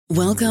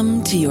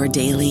Welcome to your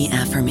daily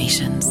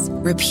affirmations.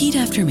 Repeat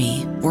after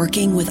me.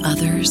 Working with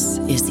others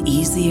is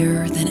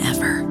easier than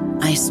ever.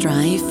 I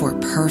strive for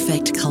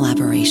perfect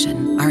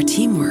collaboration. Our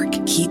teamwork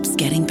keeps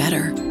getting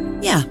better.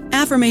 Yeah,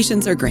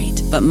 affirmations are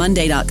great, but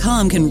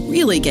Monday.com can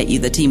really get you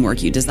the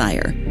teamwork you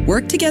desire.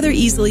 Work together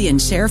easily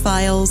and share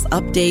files,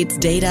 updates,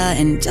 data,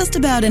 and just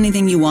about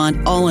anything you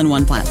want all in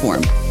one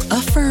platform.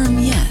 Affirm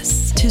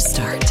yes to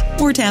start,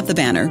 or tap the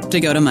banner to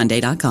go to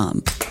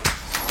Monday.com.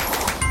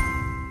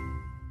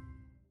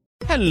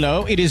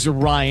 Hello, it is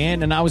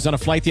Ryan, and I was on a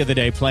flight the other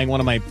day playing one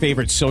of my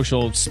favorite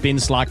social spin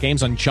slot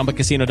games on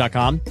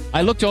ChumbaCasino.com.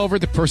 I looked over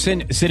at the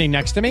person sitting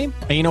next to me,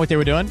 and you know what they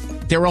were doing?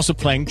 They were also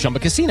playing Chumba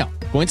Casino.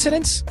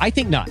 Coincidence? I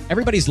think not.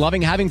 Everybody's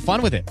loving having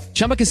fun with it.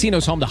 Chumba Casino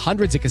is home to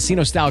hundreds of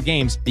casino-style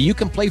games that you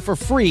can play for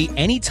free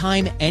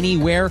anytime,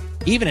 anywhere,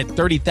 even at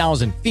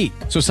 30,000 feet.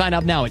 So sign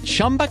up now at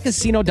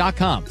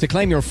ChumbaCasino.com to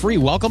claim your free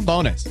welcome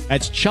bonus.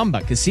 That's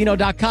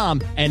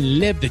ChumbaCasino.com and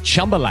live the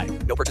Chumba life.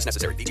 No purchase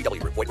necessary.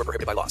 VGW. Void where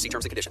prohibited by law. See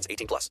terms and conditions.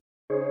 18+.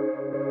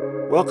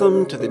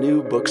 Welcome to the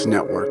New Books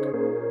Network.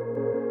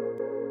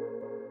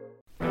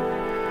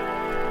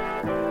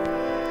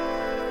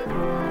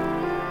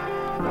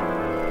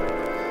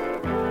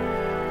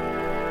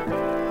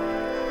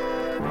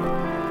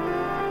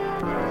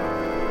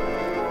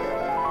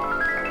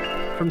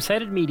 From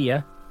Cited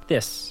Media,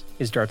 this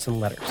is Darts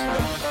and Letters.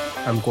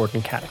 I'm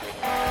Gordon Caddick.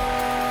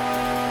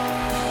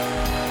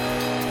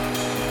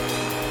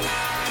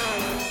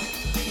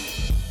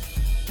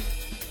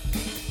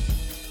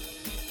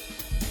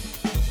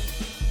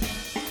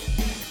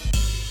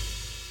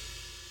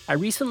 I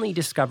recently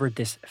discovered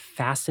this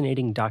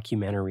fascinating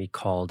documentary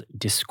called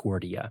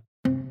Discordia.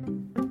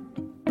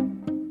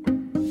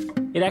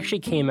 It actually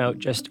came out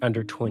just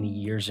under 20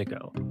 years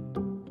ago.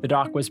 The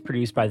doc was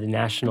produced by the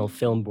National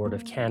Film Board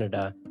of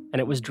Canada, and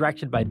it was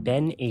directed by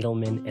Ben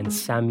Edelman and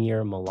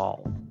Samir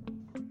Malal.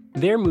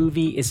 Their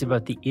movie is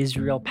about the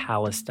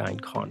Israel-Palestine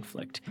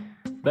conflict,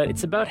 but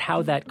it's about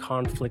how that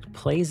conflict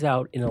plays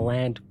out in a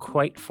land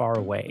quite far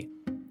away,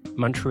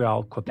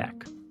 Montreal,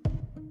 Quebec.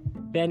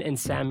 Ben and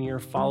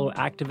Samir follow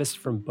activists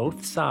from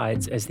both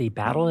sides as they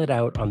battle it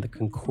out on the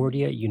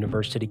Concordia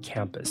University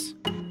campus.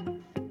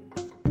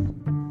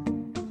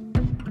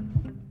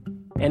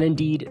 And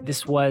indeed,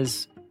 this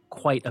was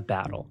quite a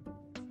battle.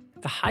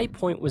 The high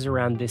point was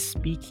around this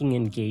speaking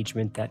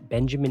engagement that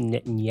Benjamin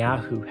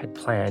Netanyahu had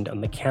planned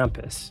on the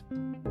campus.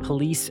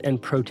 Police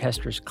and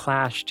protesters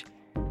clashed,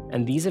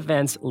 and these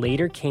events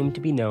later came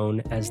to be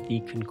known as the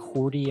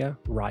Concordia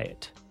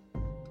Riot.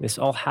 This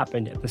all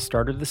happened at the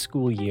start of the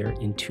school year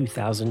in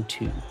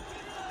 2002.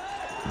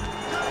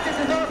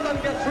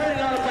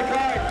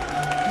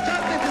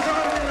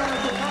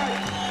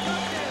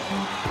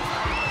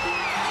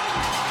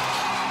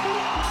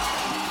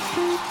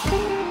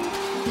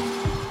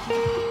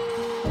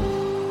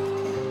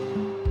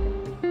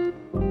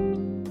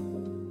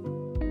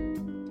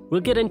 We'll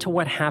get into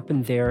what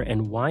happened there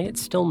and why it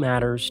still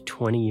matters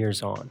 20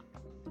 years on.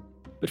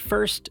 But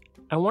first,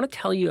 I want to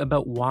tell you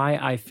about why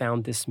I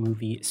found this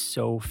movie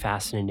so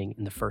fascinating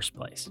in the first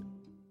place.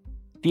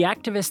 The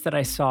activists that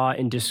I saw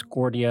in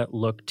Discordia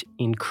looked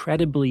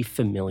incredibly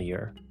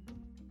familiar.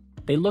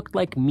 They looked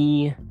like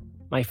me,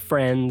 my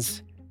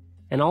friends,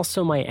 and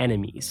also my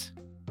enemies.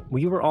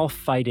 We were all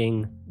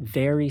fighting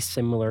very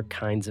similar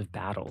kinds of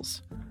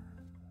battles.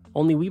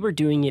 Only we were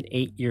doing it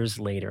 8 years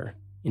later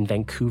in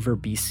Vancouver,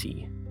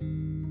 BC.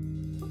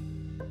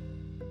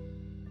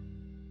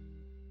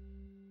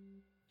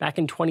 Back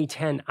in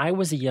 2010, I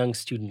was a young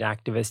student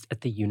activist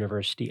at the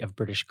University of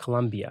British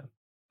Columbia.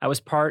 I was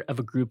part of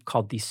a group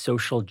called the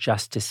Social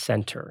Justice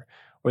Center,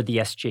 or the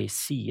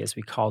SJC as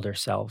we called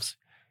ourselves.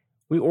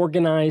 We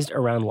organized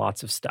around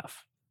lots of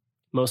stuff,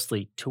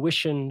 mostly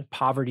tuition,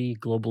 poverty,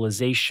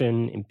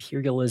 globalization,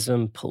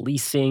 imperialism,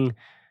 policing.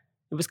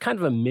 It was kind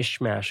of a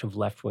mishmash of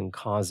left-wing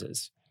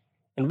causes.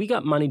 And we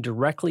got money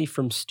directly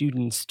from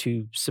students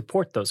to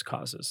support those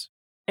causes.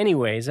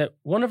 Anyways, at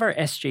one of our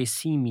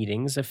SJC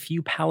meetings, a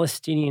few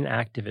Palestinian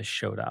activists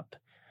showed up.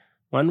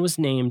 One was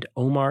named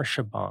Omar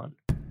Shaban.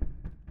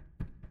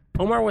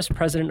 Omar was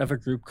president of a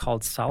group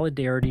called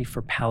Solidarity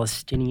for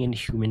Palestinian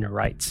Human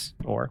Rights,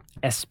 or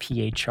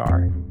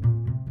SPHR.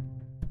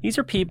 These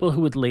are people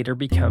who would later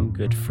become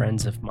good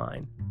friends of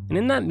mine. And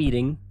in that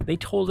meeting, they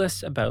told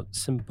us about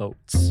some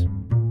boats.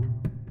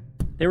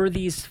 There were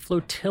these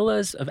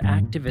flotillas of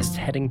activists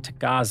heading to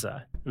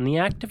Gaza, and the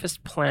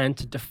activists planned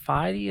to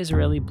defy the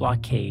Israeli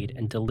blockade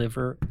and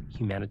deliver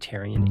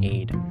humanitarian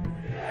aid.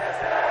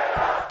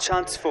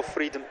 Chants for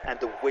freedom and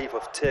a wave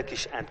of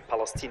Turkish and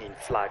Palestinian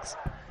flags,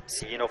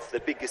 seeing off the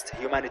biggest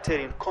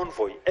humanitarian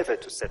convoy ever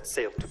to set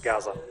sail to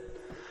Gaza.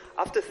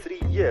 After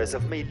 3 years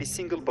of mainly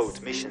single-boat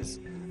missions,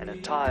 an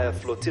entire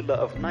flotilla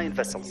of 9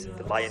 vessels,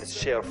 the lion's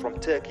share from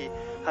Turkey,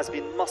 has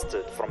been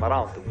mustered from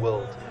around the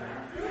world,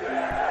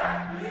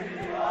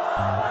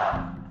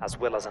 as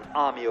well as an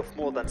army of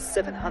more than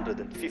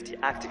 750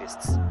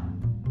 activists.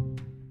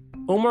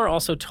 Omar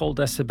also told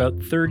us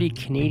about 30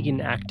 Canadian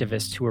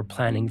activists who were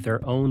planning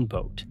their own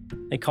boat.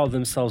 They called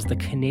themselves the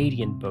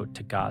Canadian Boat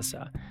to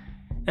Gaza.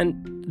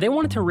 And they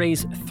wanted to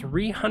raise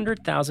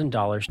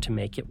 $300,000 to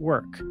make it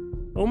work.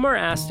 Omar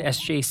asked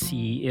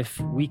SJC if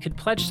we could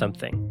pledge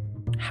something.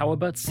 How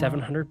about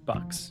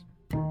 $700?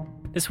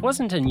 This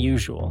wasn't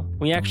unusual.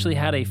 We actually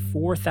had a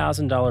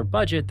 $4,000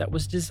 budget that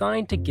was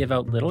designed to give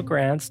out little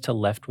grants to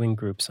left-wing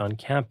groups on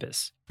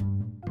campus.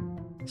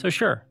 So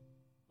sure,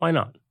 why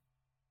not?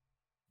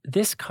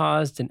 This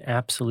caused an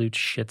absolute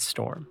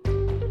shitstorm.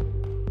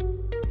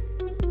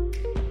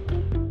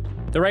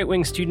 The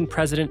right-wing student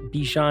president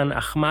Bijan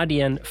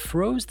Ahmadian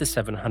froze the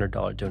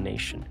 $700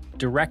 donation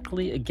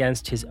directly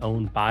against his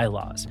own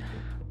bylaws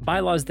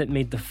that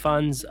made the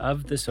funds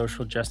of the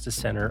Social Justice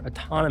Center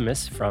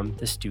autonomous from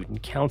the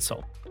Student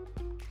Council.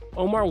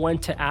 Omar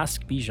went to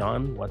ask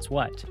Bijan what's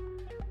what.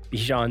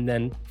 Bijan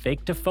then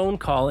faked a phone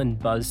call and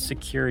buzzed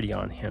security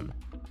on him.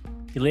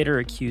 He later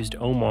accused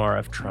Omar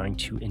of trying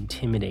to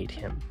intimidate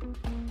him.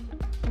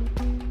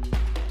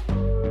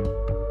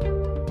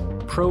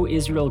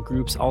 Pro-Israel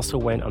groups also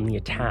went on the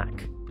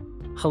attack.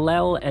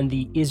 Hillel and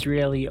the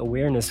Israeli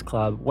Awareness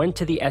Club went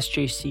to the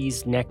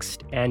SJC's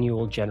next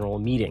annual general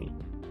meeting.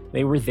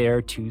 They were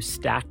there to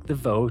stack the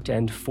vote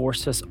and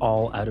force us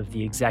all out of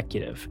the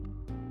executive.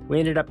 We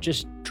ended up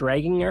just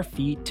dragging our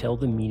feet till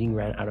the meeting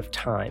ran out of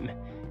time.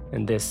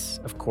 And this,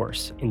 of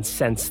course,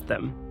 incensed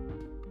them.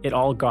 It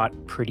all got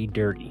pretty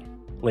dirty.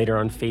 Later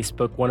on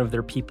Facebook, one of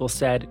their people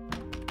said,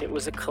 "It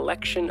was a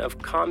collection of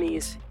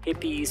commies,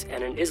 hippies,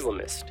 and an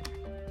Islamist.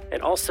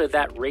 And also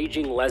that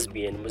raging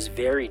lesbian was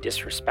very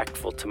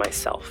disrespectful to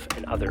myself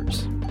and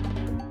others."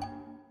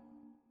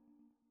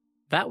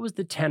 That was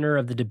the tenor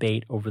of the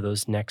debate over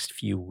those next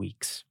few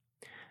weeks.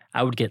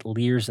 I would get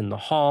leers in the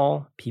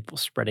hall, people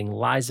spreading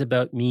lies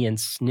about me and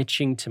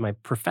snitching to my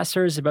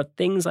professors about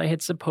things I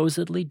had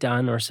supposedly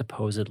done or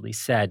supposedly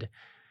said.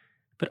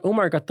 But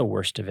Omar got the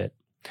worst of it.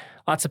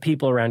 Lots of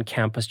people around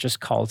campus just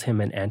called him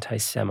an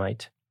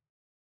anti-Semite.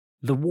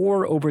 The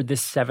war over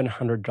this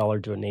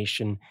 $700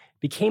 donation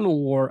became a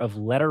war of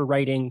letter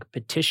writing,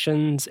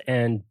 petitions,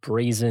 and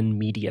brazen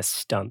media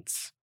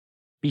stunts.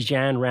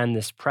 Bijan ran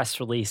this press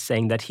release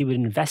saying that he would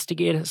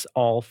investigate us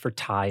all for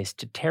ties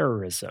to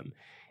terrorism,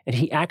 and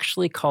he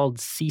actually called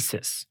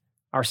CSIS,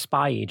 our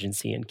spy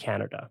agency in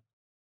Canada.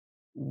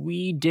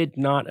 We did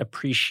not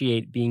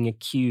appreciate being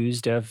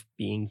accused of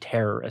being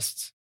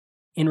terrorists.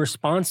 In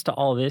response to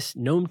all this,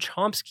 Noam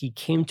Chomsky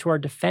came to our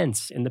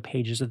defense in the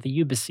pages of the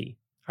UBC,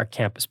 our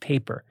campus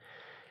paper.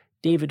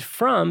 David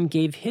Frum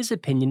gave his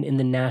opinion in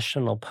the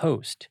National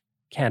Post,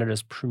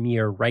 Canada's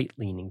premier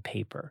right-leaning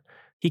paper.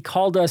 He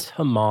called us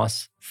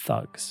Hamas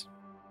thugs.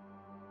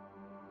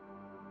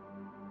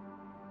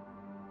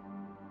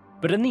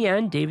 But in the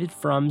end, David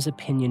Frum's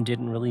opinion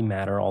didn't really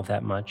matter all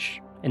that much,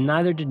 and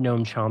neither did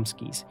Noam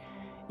Chomsky's.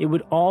 It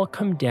would all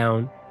come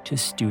down to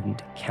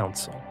student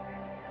council.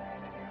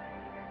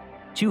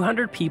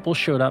 200 people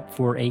showed up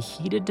for a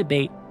heated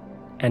debate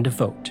and a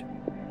vote.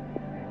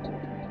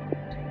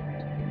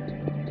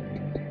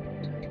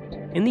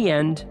 In the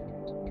end,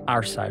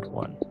 our side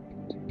won.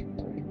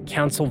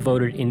 Council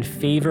voted in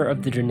favor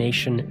of the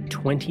donation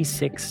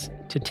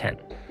 26-10.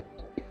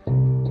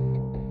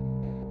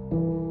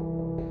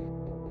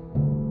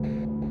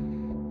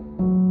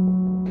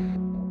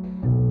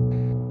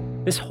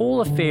 This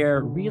whole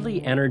affair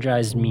really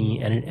energized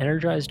me, and it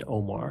energized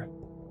Omar.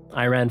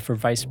 I ran for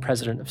vice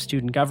president of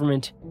student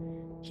government.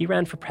 He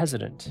ran for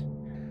president.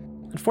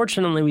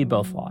 Unfortunately, we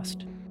both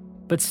lost.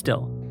 But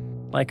still,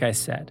 like I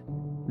said,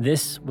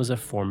 this was a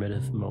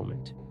formative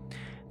moment.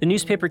 The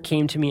newspaper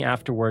came to me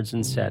afterwards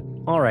and said,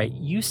 "All right,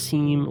 you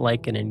seem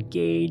like an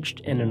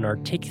engaged and an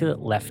articulate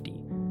lefty.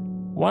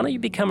 Why don't you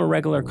become a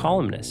regular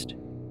columnist?"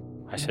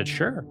 I said,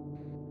 "Sure."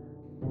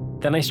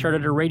 Then I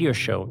started a radio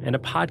show and a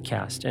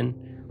podcast, and,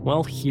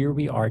 well, here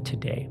we are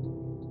today.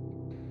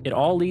 It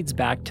all leads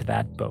back to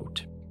that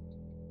boat.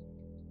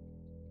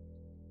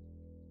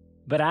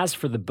 But as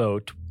for the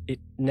boat,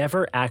 it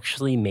never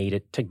actually made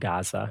it to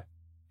Gaza.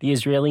 The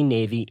Israeli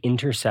Navy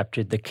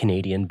intercepted the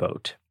Canadian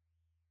boat.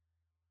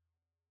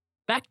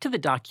 Back to the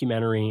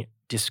documentary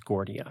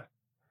Discordia.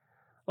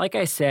 Like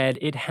I said,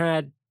 it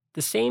had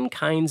the same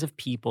kinds of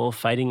people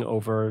fighting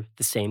over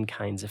the same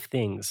kinds of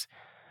things.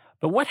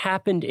 But what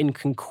happened in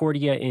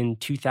Concordia in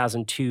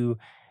 2002,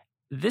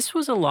 this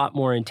was a lot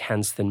more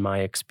intense than my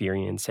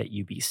experience at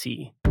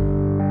UBC.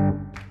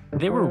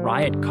 There were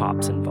riot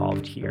cops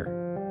involved here.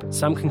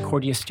 Some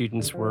Concordia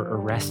students were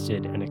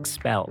arrested and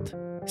expelled.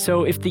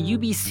 So if the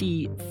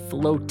UBC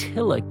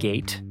Flotilla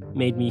Gate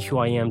made me who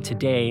I am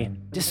today,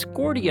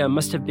 Discordia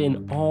must have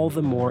been all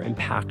the more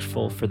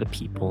impactful for the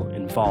people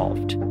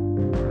involved.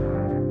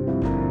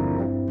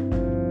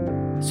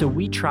 So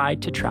we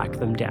tried to track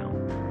them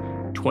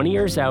down. 20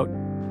 years out,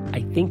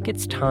 I think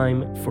it's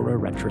time for a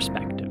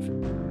retrospective.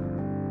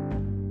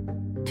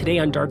 Today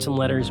on Darts and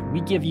Letters,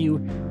 we give you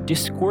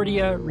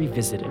Discordia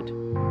Revisited.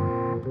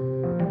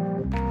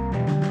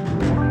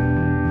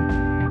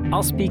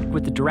 I'll speak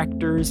with the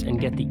directors and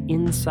get the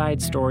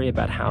inside story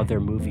about how their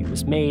movie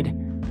was made.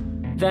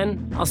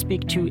 Then I'll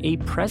speak to a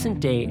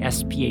present-day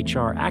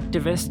SPHR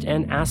activist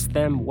and ask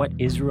them what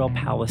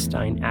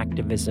Israel-Palestine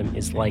activism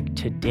is like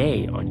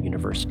today on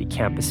university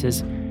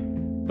campuses.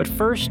 But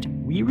first,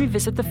 we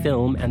revisit the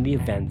film and the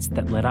events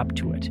that led up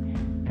to it.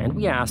 And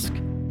we ask,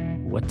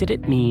 what did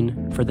it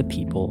mean for the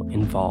people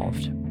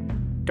involved?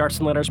 Darts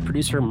and Letters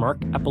producer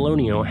Mark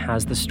Apollonio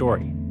has the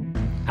story.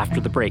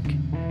 After the break.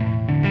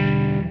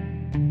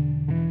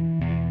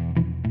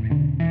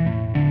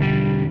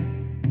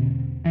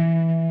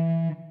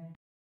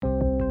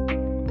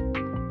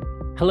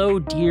 Hello,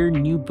 dear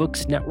New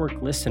Books Network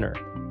listener.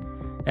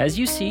 As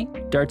you see,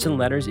 Darts and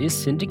Letters is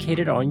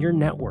syndicated on your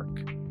network.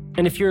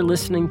 And if you're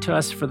listening to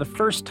us for the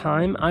first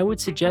time, I would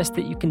suggest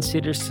that you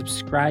consider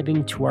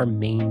subscribing to our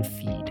main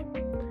feed.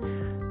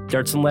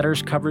 Darts and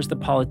Letters covers the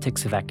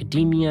politics of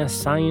academia,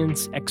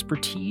 science,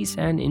 expertise,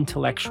 and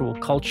intellectual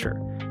culture,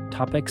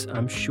 topics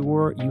I'm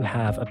sure you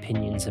have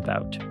opinions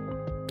about.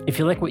 If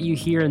you like what you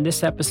hear in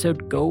this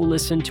episode, go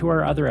listen to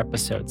our other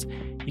episodes.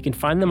 You can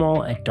find them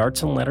all at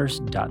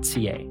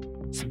dartsandletters.ca.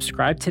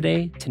 Subscribe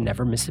today to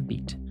never miss a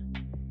beat.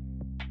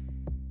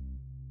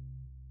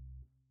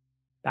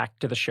 Back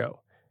to the show.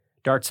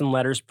 Darts and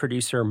Letters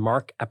producer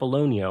Mark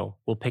Apollonio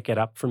will pick it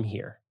up from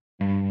here.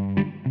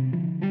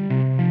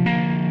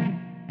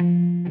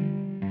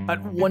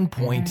 At one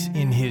point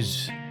in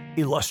his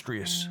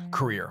illustrious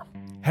career,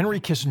 Henry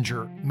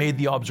Kissinger made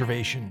the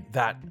observation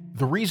that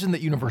the reason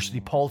that university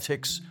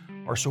politics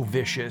are so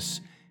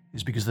vicious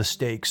is because the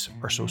stakes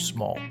are so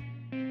small.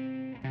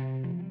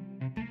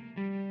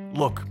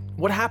 Look,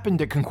 what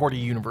happened at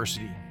Concordia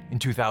University in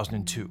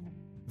 2002?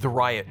 The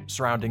riot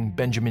surrounding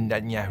Benjamin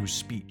Netanyahu's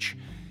speech.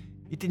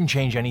 It didn't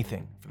change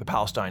anything for the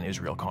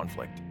Palestine-Israel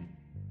conflict.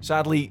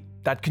 Sadly,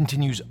 that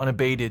continues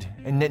unabated,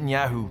 and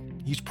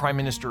Netanyahu, he's prime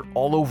minister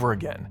all over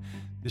again,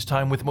 this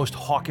time with the most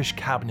hawkish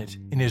cabinet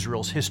in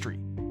Israel's history.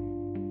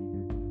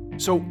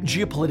 So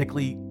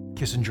geopolitically,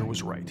 Kissinger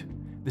was right.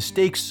 The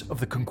stakes of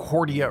the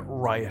Concordia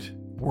riot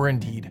were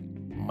indeed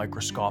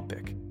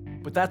microscopic.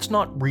 But that's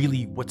not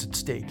really what's at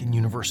stake in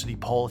university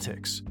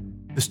politics.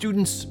 The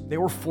students, they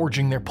were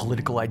forging their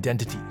political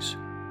identities.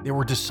 They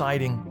were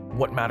deciding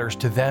what matters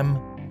to them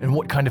and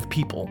what kind of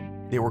people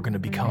they were going to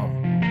become.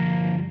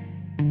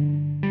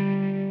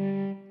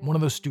 One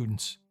of those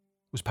students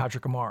was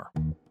Patrick Amar.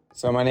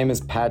 So my name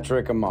is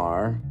Patrick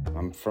Amar.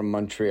 I'm from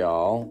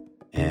Montreal,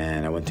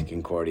 and I went to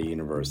Concordia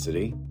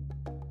University.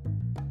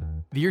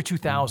 The year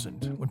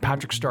 2000, when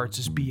Patrick starts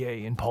his BA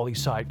in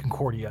poli-sci at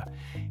Concordia,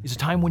 is a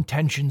time when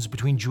tensions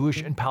between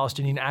Jewish and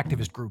Palestinian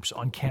activist groups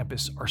on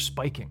campus are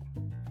spiking.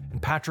 And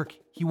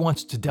Patrick, he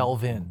wants to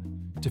delve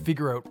in to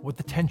figure out what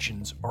the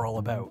tensions are all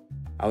about.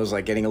 I was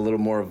getting a little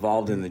more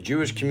involved in the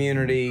Jewish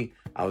community.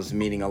 I was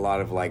meeting a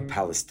lot of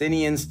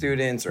Palestinian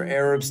students or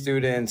Arab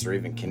students or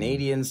even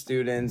Canadian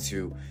students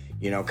who,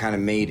 kind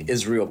of made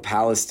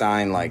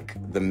Israel-Palestine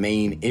the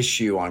main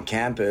issue on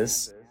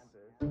campus.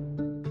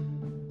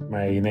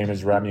 My name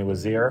is Rami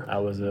Wazir. I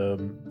was a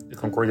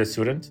Concordia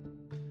student.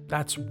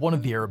 That's one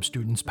of the Arab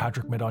students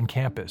Patrick met on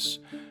campus.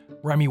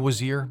 Rami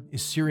Wazir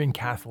is Syrian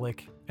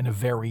Catholic and a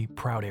very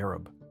proud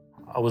Arab.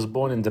 I was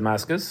born in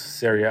Damascus,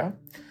 Syria.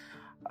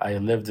 I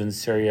lived in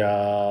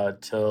Syria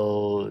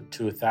till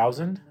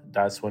 2000.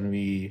 That's when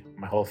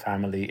my whole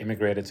family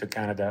immigrated to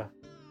Canada.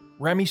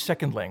 Rami's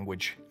second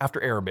language, after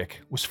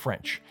Arabic, was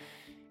French.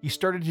 He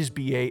started his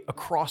BA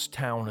across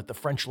town at the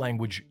French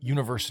language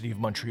University of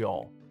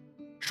Montreal.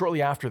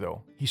 Shortly after,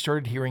 though, he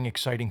started hearing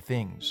exciting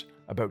things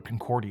about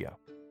Concordia.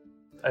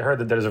 I heard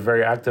that there's a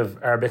very active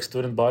Arabic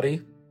student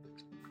body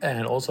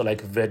and also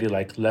very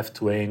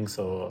left-wing.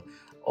 So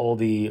all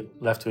the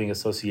left-wing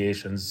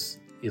associations,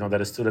 that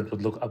a student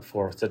would look up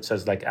for, such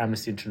as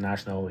Amnesty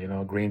International,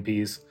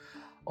 Greenpeace,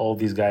 all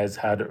these guys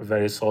had a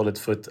very solid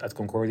foot at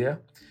Concordia.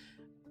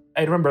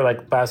 I remember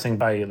passing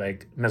by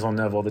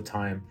Maisonneuve all the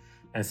time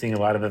and seeing a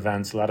lot of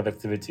events, a lot of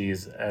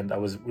activities, and I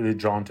was really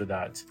drawn to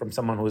that. From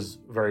someone who's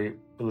very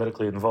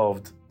politically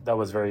involved, that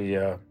was very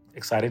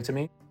exciting to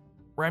me.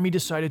 Rami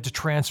decided to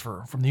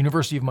transfer from the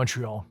University of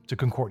Montreal to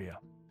Concordia,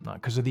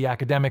 not because of the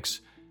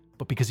academics,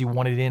 but because he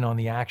wanted in on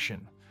the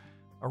action.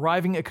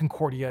 Arriving at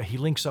Concordia, he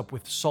links up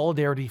with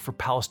Solidarity for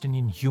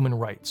Palestinian Human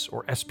Rights,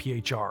 or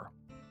SPHR,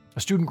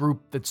 a student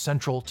group that's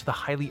central to the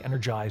highly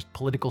energized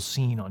political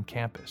scene on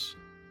campus.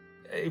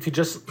 If you're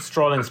just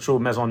strolling through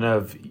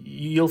Maisonneuve,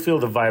 you'll feel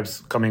the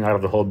vibes coming out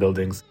of the whole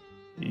buildings.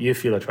 You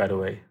feel it right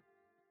away.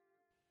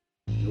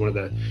 One of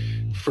the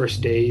first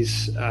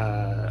days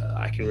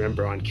I can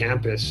remember on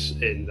campus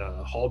in the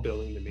hall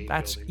building, the main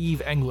That's building.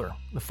 Eve Engler,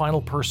 the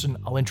final person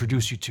I'll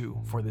introduce you to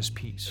for this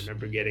piece. I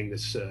remember getting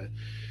this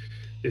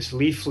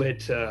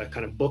leaflet,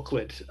 kind of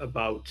booklet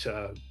about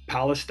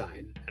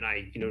Palestine, and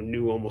I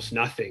knew almost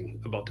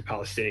nothing about the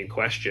Palestinian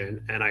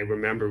question. And I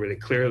remember really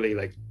clearly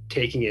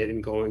taking it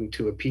and going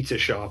to a pizza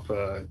shop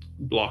a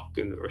block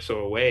or so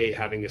away,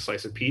 having a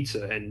slice of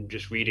pizza and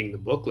just reading the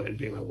booklet and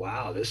being like,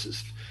 wow, this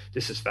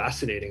is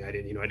fascinating. I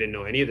didn't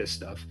know any of this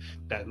stuff.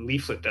 That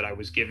leaflet that I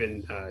was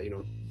given,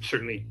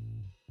 certainly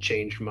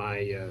changed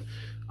my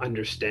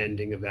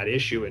understanding of that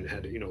issue and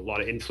had, a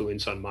lot of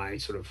influence on my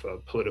sort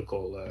of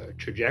political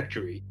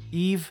trajectory.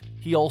 Yves,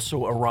 he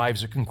also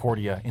arrives at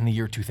Concordia in the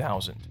year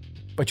 2000.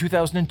 By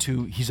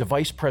 2002, he's a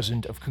vice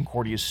president of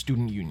Concordia's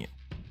student union,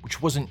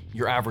 which wasn't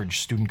your average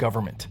student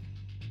government.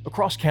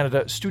 Across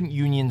Canada, student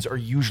unions are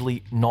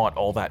usually not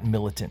all that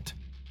militant.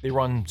 They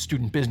run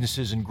student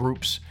businesses and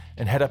groups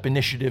and head up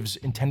initiatives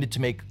intended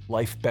to make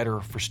life better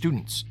for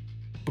students.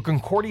 But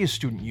Concordia's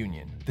student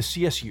union, the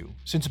CSU,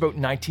 since about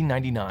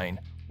 1999,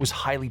 was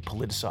highly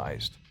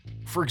politicized.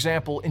 For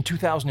example, in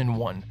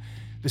 2001,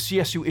 the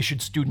CSU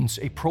issued students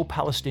a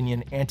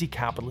pro-Palestinian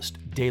anti-capitalist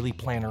daily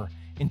planner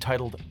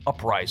entitled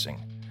Uprising.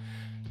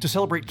 To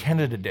celebrate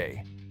Canada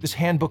Day, this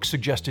handbook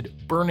suggested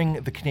burning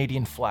the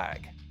Canadian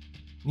flag.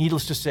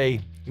 Needless to say,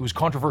 it was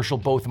controversial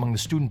both among the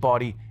student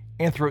body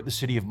and throughout the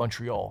city of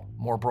Montreal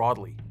more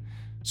broadly.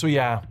 So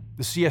yeah,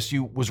 the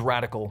CSU was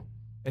radical,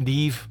 and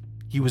Yves,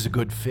 he was a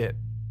good fit.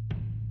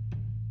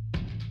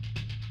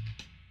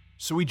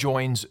 So he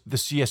joins the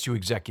CSU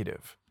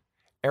executive.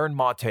 Aaron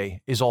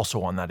Mate is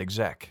also on that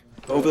exec.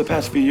 Over the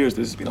past few years,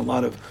 there's been a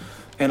lot of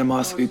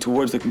animosity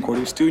towards the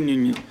Concordia Student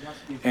Union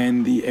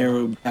and the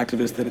Arab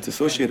activists that it's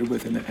associated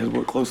with and that has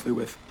worked closely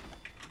with.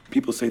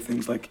 People say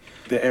things like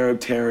the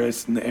Arab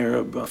terrorists and the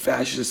Arab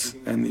fascists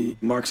and the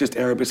Marxist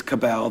Arabist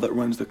cabal that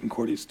runs the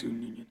Concordia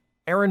Student Union.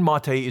 Aaron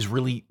Mate is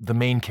really the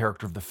main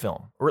character of the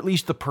film, or at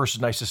least the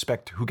person I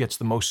suspect who gets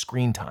the most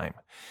screen time.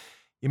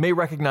 You may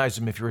recognize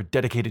him if you're a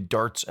dedicated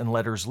Darts and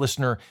Letters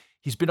listener.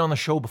 He's been on the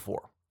show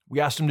before. We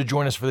asked him to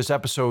join us for this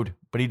episode,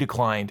 but he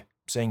declined,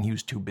 saying he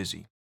was too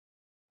busy.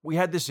 We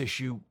had this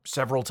issue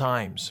several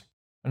times.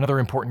 Another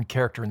important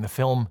character in the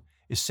film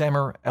is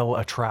Samer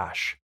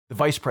El-Atrash, the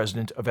vice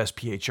president of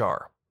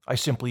SPHR. I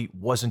simply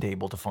wasn't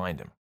able to find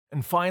him.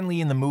 And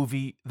finally, in the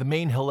movie, the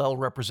main Hillel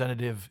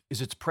representative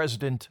is its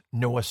president,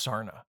 Noah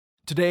Sarna.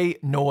 Today,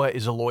 Noah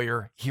is a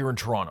lawyer here in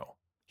Toronto.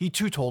 He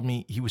too told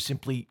me he was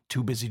simply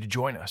too busy to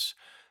join us,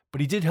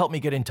 but he did help me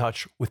get in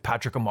touch with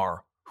Patrick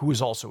Amar, who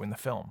is also in the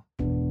film.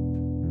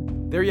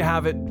 There you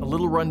have it, a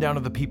little rundown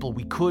of the people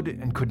we could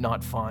and could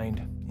not find,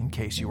 in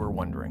case you were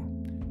wondering.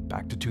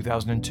 Back to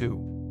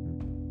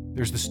 2002.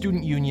 There's the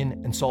Student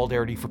Union and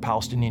Solidarity for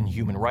Palestinian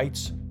Human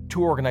Rights,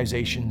 two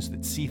organizations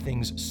that see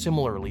things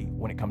similarly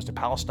when it comes to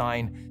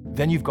Palestine.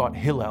 Then you've got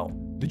Hillel,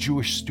 the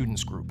Jewish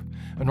Students Group,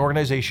 an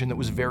organization that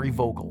was very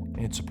vocal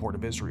in its support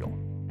of Israel.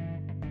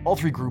 All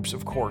three groups,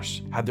 of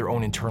course, had their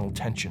own internal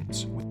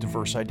tensions with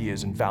diverse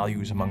ideas and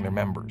values among their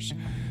members.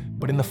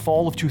 But in the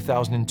fall of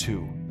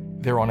 2002,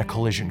 they're on a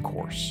collision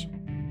course.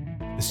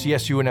 The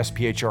CSU and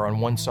SPHR on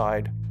one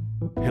side,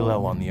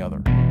 Hillel on the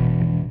other.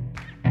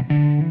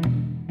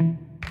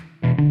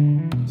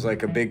 It was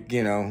like a big,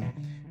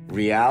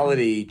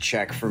 reality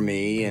check for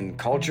me and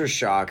culture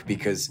shock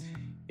because,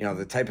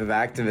 the type of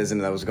activism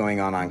that was going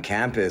on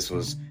campus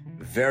was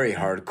very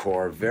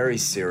hardcore, very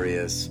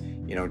serious.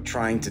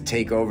 Trying to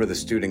take over the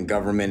student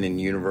government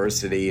and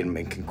university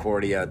and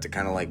Concordia to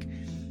kind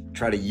of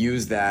try to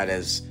use that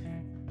as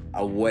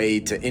a way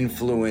to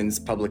influence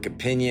public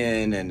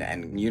opinion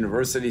and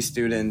university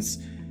students,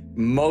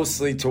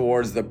 mostly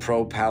towards the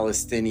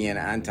pro-Palestinian,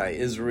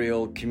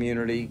 anti-Israel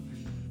community.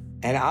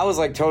 And I was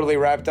totally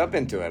wrapped up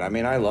into it. I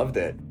mean, I loved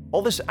it.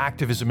 All this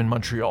activism in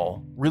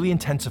Montreal really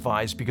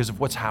intensifies because of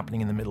what's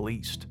happening in the Middle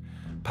East.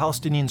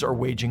 Palestinians are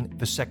waging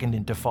the Second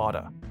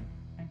Intifada.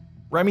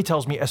 Rami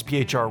tells me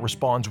SPHR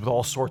responds with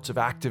all sorts of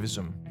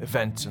activism,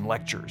 events, and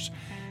lectures.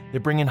 They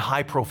bring in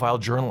high-profile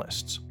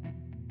journalists.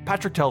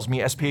 Patrick tells me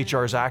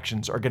SPHR's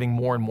actions are getting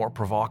more and more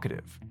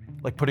provocative,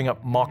 like putting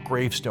up mock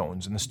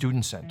gravestones in the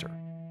student center.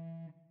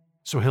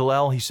 So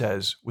Hillel, he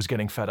says, was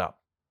getting fed up.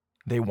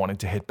 They wanted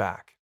to hit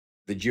back.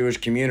 The Jewish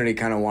community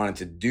kind of wanted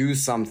to do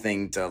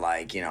something to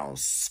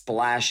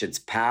splash its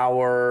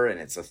power and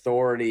its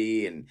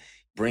authority and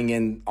bring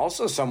in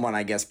also someone,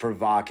 I guess,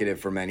 provocative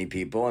for many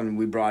people. And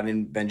we brought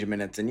in Benjamin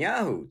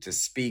Netanyahu to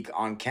speak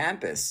on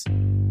campus.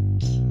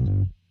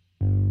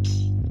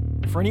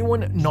 For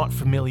anyone not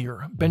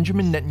familiar,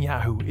 Benjamin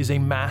Netanyahu is a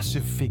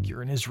massive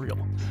figure in Israel,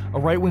 a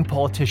right-wing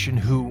politician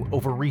who,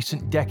 over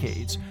recent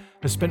decades,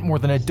 has spent more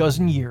than a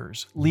dozen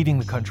years leading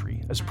the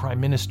country as prime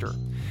minister.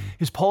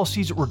 His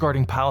policies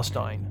regarding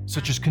Palestine,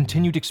 such as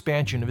continued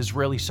expansion of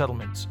Israeli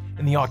settlements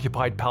in the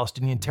occupied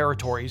Palestinian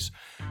territories,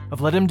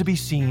 have led him to be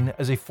seen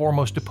as a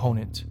foremost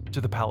opponent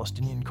to the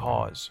Palestinian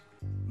cause.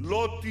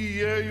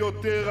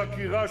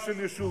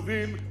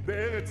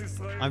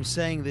 I'm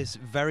saying this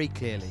very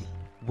clearly.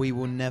 We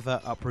will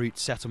never uproot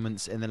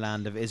settlements in the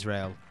land of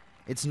Israel.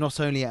 It's not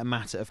only a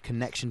matter of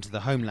connection to the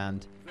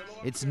homeland,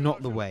 it's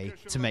not the way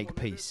to make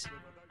peace.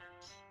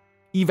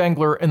 Yves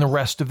Engler and the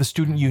rest of the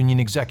Student Union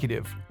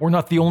executive were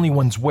not the only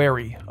ones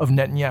wary of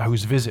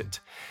Netanyahu's visit.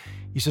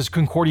 He says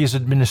Concordia's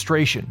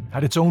administration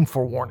had its own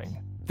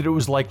forewarning that it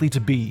was likely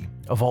to be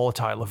a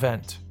volatile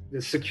event.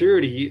 The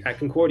security at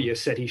Concordia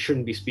said he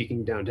shouldn't be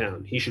speaking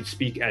downtown. He should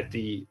speak at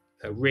the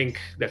rink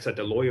that's at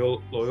the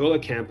Loyola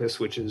campus,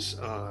 which is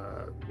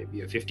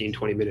maybe a 15,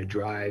 20-minute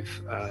drive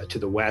to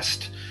the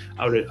west,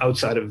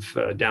 outside of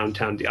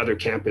downtown, the other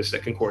campus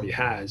that Concordia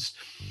has.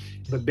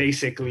 But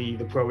basically,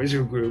 the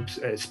pro-Israel groups,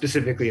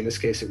 specifically in this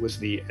case, it was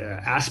the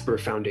Asper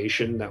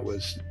Foundation. That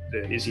was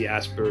the Izzy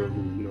Asper,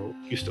 who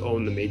used to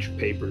own the major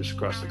papers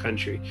across the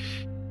country.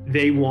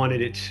 They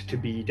wanted it to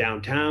be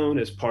downtown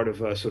as part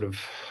of a sort of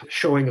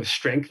showing of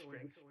strength.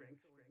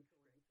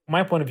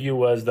 My point of view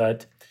was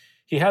that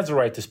he has the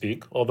right to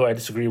speak, although I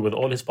disagree with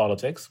all his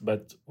politics,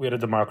 but we're a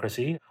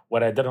democracy.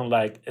 What I didn't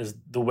like is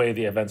the way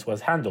the events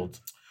was handled.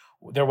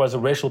 There was a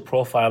racial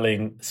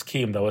profiling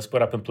scheme that was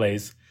put up in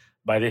place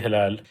by the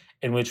Hilal,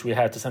 in which we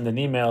had to send an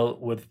email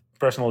with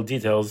personal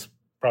details,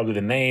 probably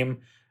the name,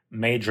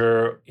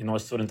 major,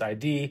 student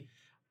ID,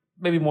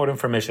 maybe more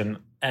information.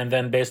 And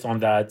then based on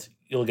that,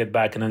 you'll get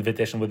back an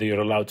invitation whether you're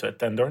allowed to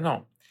attend or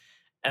no.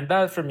 And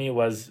that for me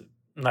was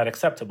not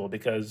acceptable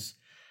because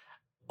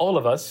all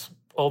of us,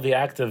 all the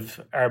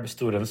active Arab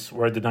students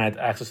were denied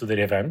access to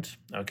the event,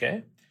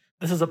 okay?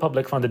 This is a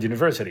public-funded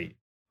university.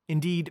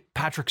 Indeed,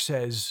 Patrick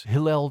says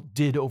Hillel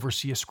did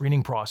oversee a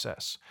screening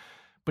process,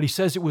 but he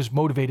says it was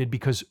motivated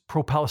because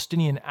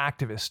pro-Palestinian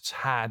activists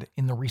had,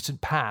 in the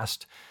recent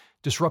past,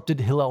 disrupted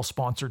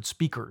Hillel-sponsored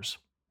speakers.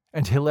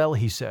 And Hillel,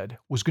 he said,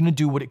 was going to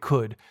do what it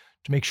could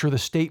to make sure the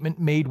statement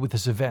made with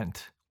this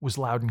event was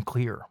loud and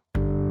clear.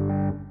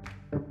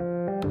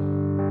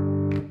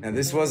 And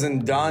this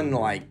wasn't done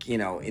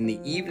in the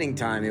evening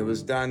time. It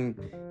was done,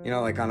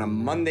 on a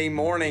Monday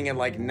morning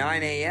at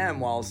 9 a.m.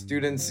 while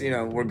students,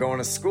 were going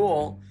to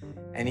school.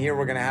 And here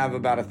we're going to have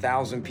about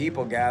 1,000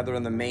 people gather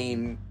in the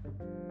main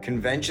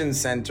convention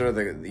center,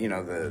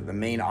 the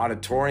main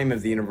auditorium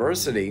of the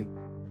university.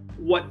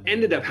 What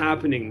ended up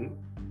happening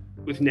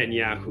with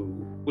Netanyahu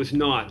was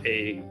not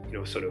a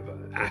sort of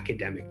an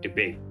academic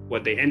debate.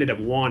 What they ended up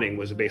wanting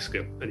was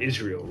basically an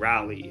Israel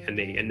rally, and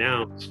they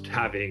announced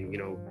having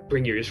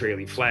bring your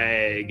Israeli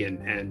flag,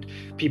 and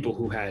people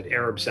who had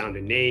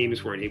Arab-sounding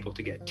names weren't able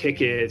to get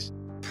tickets.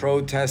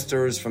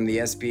 Protesters from the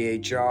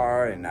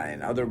SPHR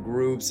and other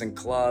groups and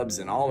clubs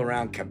and all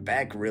around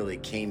Quebec really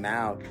came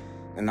out,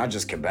 and not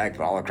just Quebec,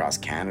 but all across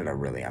Canada,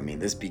 really. I mean,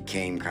 this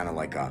became kind of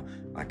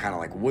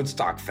like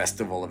Woodstock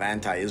festival of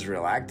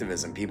anti-Israel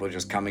activism, people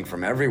just coming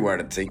from everywhere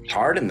to take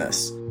part in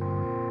this.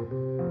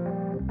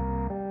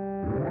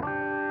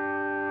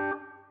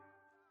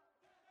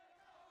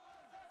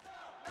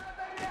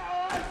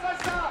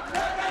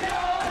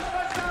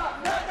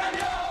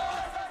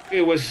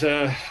 It was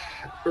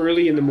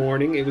early in the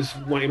morning. It was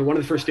one of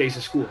the first days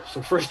of school.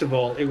 So first of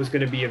all, it was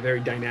going to be a very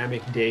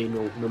dynamic day,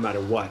 no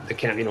matter what.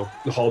 The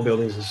hall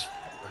buildings is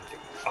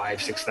 5,000,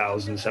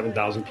 6,000,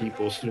 7,000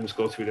 people. Students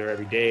go through there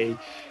every day.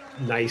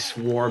 Nice,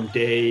 warm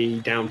day,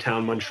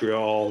 downtown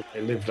Montreal. I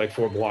lived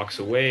 4 blocks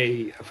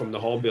away from the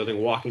hall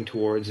building, walking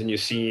towards, and you're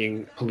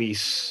seeing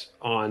police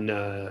on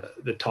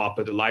the top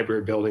of the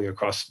library building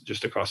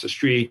just across the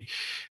street.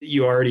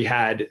 You already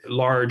had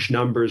large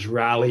numbers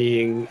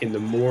rallying in the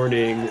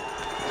morning.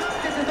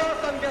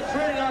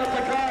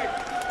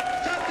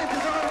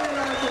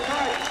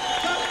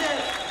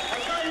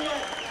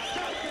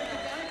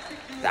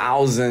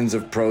 Thousands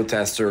of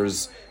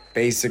protesters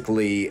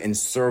basically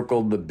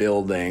encircled the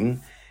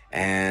building,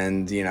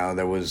 and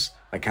there was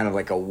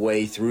a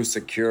way through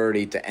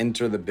security to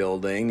enter the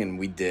building, and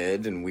we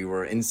did, and we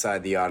were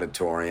inside the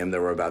auditorium.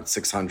 There were about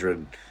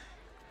 600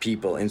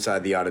 people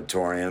inside the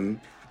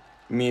auditorium.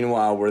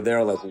 Meanwhile, we're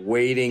there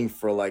waiting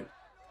for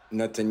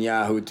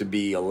Netanyahu to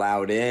be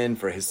allowed in,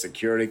 for his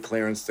security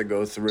clearance to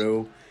go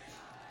through.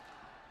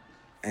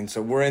 And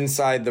so we're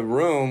inside the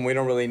room. We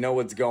don't really know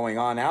what's going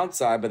on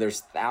outside, but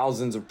there's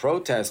thousands of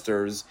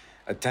protesters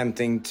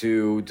attempting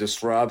to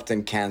disrupt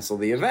and cancel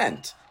the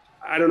event.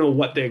 I don't know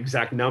what the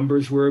exact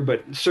numbers were,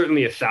 but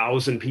certainly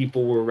 1,000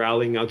 people were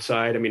rallying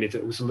outside. I mean,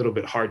 it was a little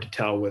bit hard to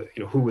tell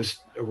who was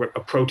a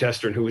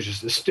protester and who was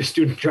just a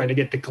student trying to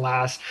get to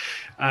class,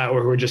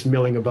 or who were just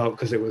milling about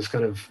because it was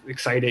kind of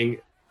exciting.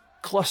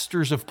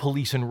 Clusters of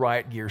police in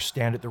riot gear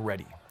stand at the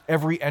ready.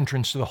 Every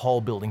entrance to the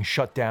hall building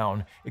shut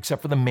down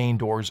except for the main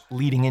doors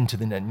leading into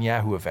the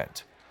Netanyahu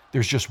event.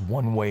 There's just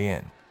one way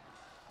in.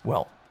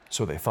 Well,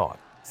 so they thought.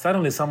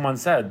 Suddenly someone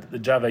said, the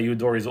Java U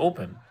door is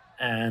open.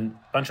 And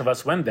a bunch of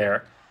us went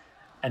there.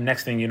 And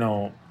next thing you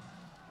know,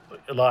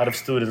 a lot of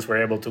students were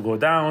able to go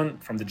down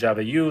from the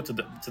Java U to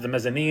the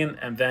mezzanine,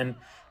 and then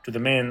to the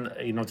main,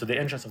 to the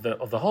entrance of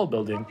the hall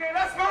building. Okay,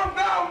 let's move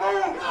now,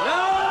 move!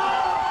 No!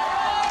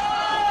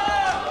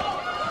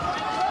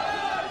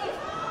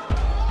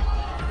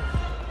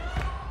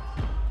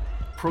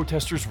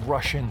 Protesters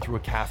rush in through a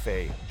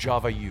cafe,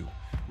 Java U,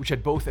 which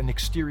had both an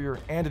exterior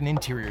and an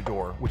interior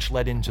door which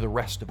led into the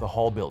rest of the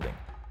hall building.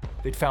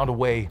 They'd found a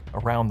way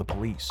around the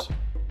police.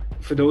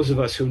 For those of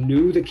us who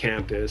knew the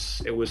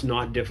campus, it was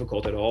not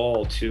difficult at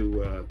all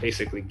to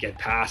basically get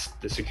past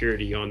the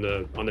security on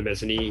the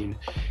mezzanine.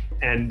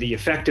 And the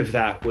effect of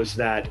that was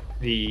that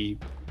the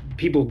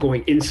people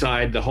going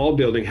inside the hall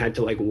building had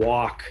to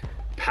walk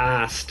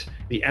past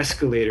the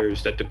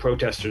escalators that the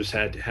protesters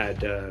had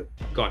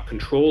got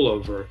control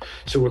over.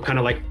 So we're kind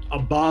of like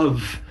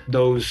above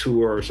those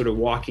who are sort of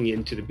walking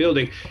into the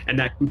building. And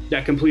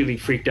that completely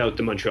freaked out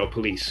the Montreal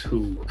police,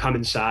 who come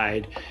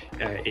inside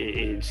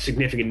in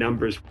significant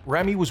numbers.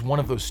 Rami was one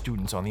of those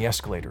students on the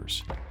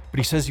escalators, but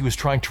he says he was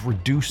trying to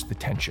reduce the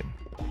tension,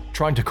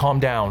 trying to calm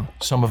down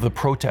some of the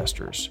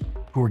protesters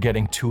who were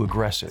getting too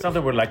aggressive. Some of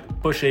them were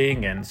like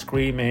pushing and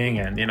screaming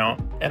and,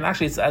 and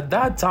actually it's at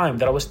that time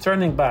that I was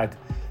turning back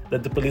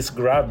that the police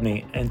grabbed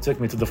me and took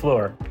me to the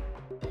floor.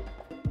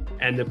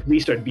 And the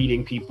police start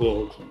beating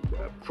people,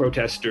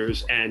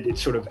 protesters, and it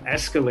sort of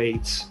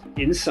escalates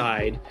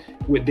inside.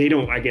 They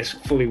don't, I guess,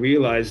 fully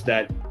realize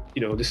that,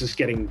 this is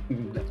getting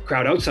the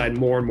crowd outside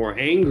more and more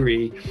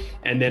angry.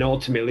 And then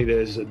ultimately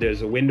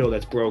there's a window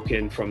that's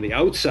broken from the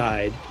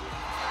outside.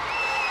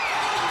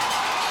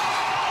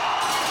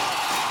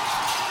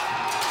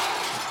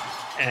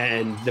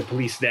 And the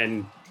police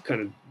then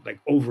kind of like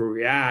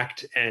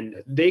overreact,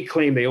 and they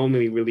claim they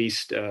only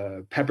released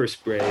pepper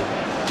spray.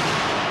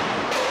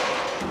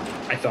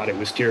 I thought it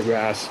was tear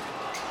gas.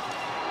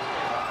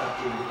 At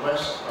the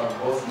request of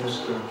both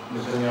Mr.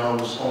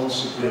 Netanyahu's own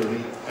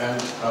security and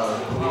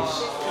the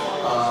police,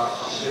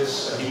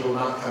 he will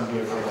not come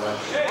here for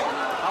election.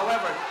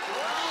 However,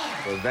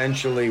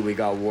 eventually we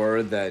got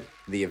word that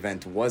the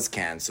event was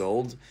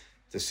canceled.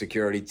 The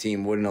security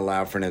team wouldn't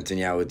allow for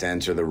Netanyahu to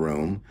enter the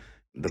room.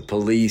 The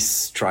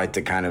police tried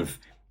to kind of,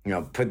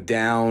 put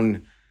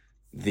down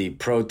the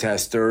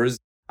protesters.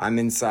 I'm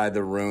inside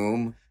the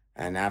room,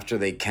 and after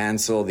they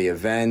cancel the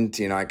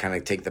event, I kind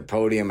of take the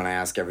podium and I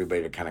ask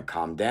everybody to kind of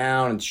calm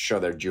down and show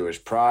their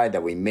Jewish pride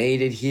that we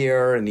made it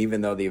here. And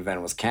even though the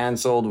event was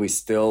canceled, we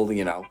still,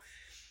 the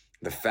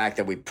fact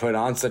that we put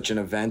on such an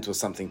event was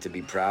something to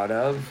be proud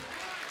of. The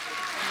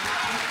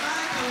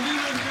fact that we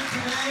were here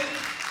today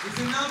is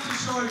enough to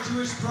show our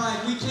Jewish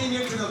pride. We came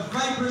here to the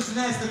viper's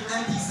nest of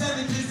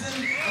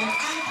anti-Semitism and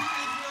anti-Israel.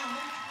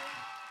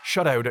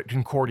 Shut out at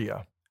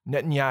Concordia,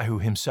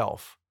 Netanyahu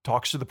himself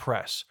talks to the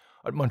press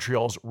at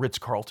Montreal's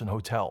Ritz-Carlton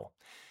Hotel.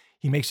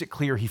 He makes it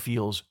clear he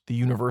feels the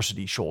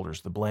university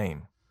shoulders the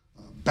blame.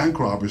 Bank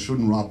robbers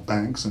shouldn't rob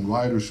banks, and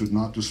rioters should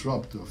not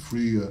disrupt a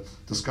free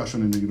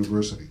discussion in the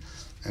university.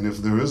 And if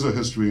there is a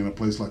history in a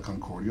place like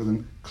Concordia,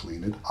 then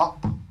clean it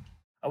up.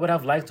 I would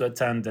have liked to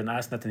attend and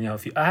ask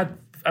Netanyahu. I had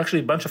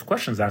actually a bunch of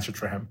questions answered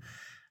for him.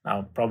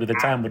 Now, probably the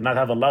time would not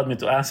have allowed me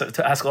to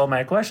ask all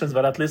my questions,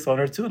 but at least one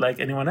or two, like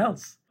anyone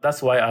else.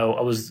 That's why I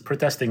was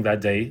protesting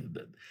that day,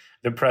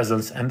 the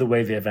presence and the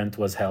way the event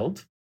was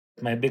held.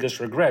 My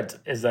biggest regret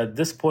is that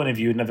this point of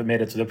view never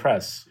made it to the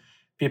press.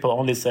 People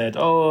only said,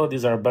 oh,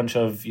 these are a bunch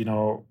of,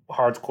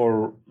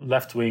 hardcore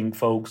left-wing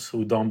folks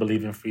who don't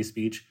believe in free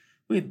speech.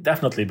 We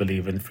definitely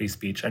believe in free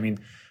speech. I mean,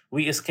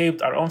 we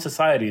escaped our own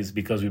societies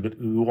because we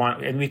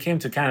want, and we came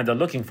to Canada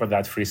looking for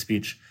that free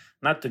speech,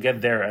 not to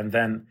get there and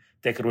then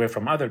take it away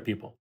from other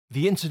people.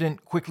 The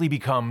incident quickly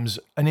becomes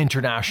an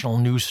international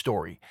news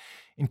story.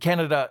 In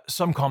Canada,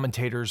 some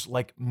commentators,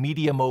 like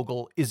media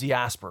mogul Izzy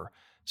Asper,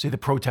 say the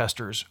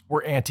protesters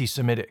were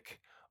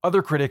anti-Semitic.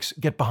 Other critics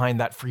get behind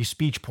that free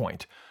speech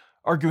point,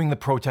 arguing the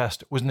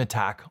protest was an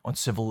attack on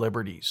civil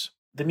liberties.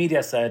 The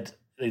media said,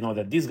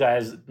 that these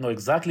guys know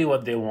exactly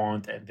what they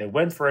want, and they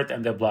went for it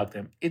and they blocked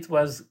them. It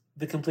was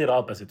the complete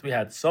opposite. We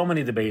had so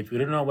many debates. We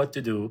didn't know what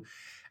to do.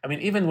 I mean,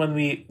 even when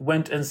we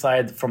went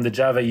inside from the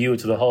Java U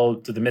to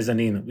the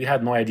mezzanine, we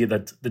had no idea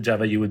that the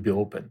Java U would be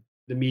open.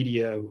 The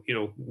media,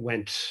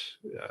 went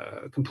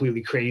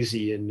completely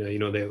crazy. And,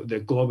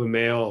 the Globe and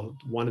Mail,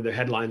 one of the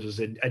headlines was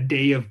a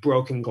day of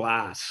broken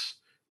glass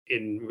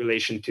in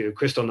relation to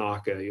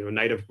Kristallnacht,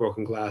 night of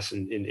broken glass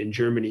in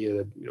Germany,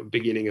 the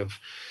beginning of,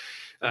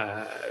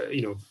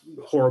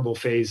 horrible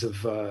phase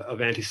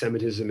of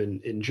anti-Semitism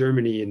in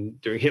Germany and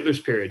during Hitler's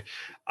period.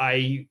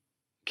 I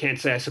can't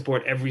say I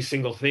support every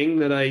single thing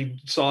that I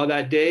saw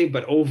that day,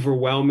 but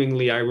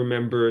overwhelmingly, I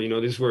remember,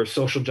 these were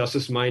social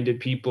justice minded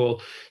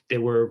people.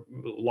 There were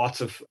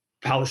lots of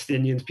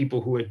Palestinians,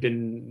 people who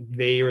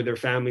they or their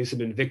families had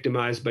been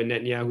victimized by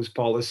Netanyahu's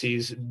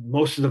policies.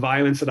 Most of the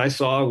violence that I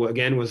saw,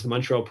 again, was the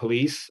Montreal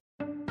police.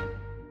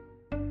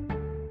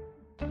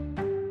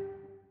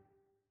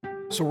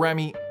 So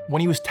Rami,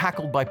 when he was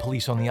tackled by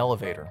police on the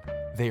elevator,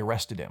 they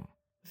arrested him.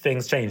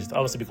 Things changed,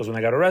 obviously, because when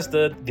I got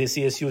arrested, the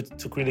CSU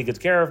took really good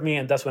care of me,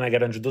 and that's when I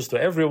got introduced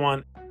to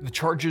everyone. The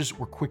charges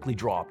were quickly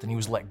dropped and he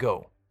was let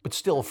go. But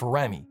still, for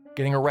Rami,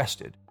 getting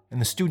arrested and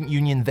the student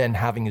union then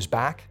having his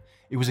back,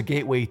 it was a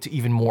gateway to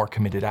even more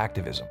committed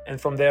activism.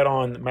 And from there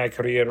on, my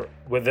career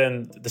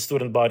within the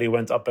student body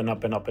went up and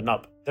up and up and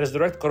up. There's a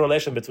direct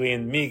correlation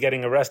between me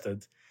getting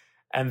arrested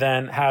and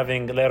then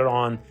having later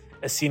on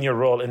a senior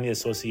role in the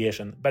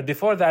association. But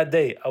before that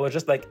day, I was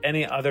just like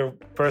any other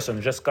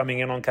person just coming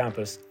in on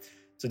campus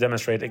to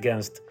demonstrate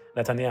against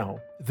Netanyahu.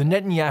 The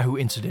Netanyahu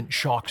incident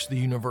shocks the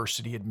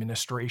university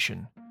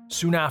administration.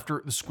 Soon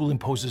after, the school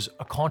imposes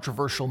a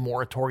controversial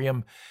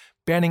moratorium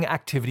banning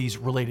activities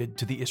related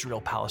to the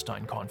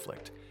Israel-Palestine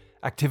conflict.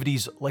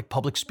 Activities like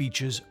public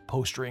speeches,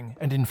 postering,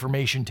 and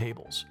information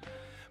tables.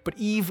 But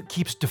Eve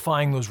keeps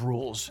defying those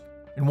rules.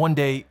 And one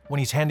day, when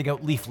he's handing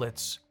out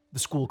leaflets, the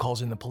school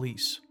calls in the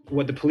police.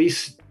 What the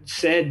police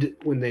said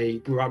when they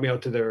brought me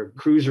out to their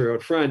cruiser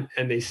out front,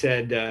 and they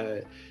said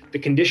the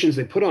conditions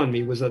they put on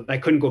me was that I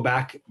couldn't go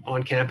back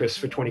on campus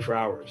for 24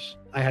 hours.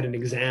 I had an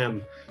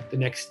exam the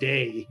next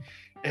day.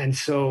 And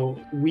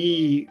so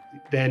we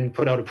then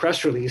put out a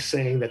press release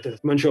saying that the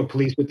Montreal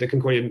Police with the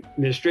Concordia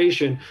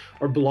administration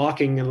are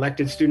blocking an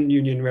elected student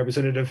union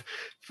representative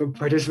from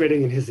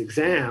participating in his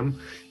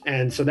exam.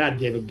 And so that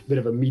gave a bit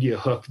of a media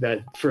hook that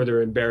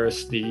further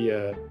embarrassed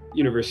the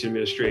university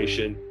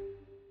administration.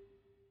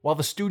 While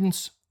the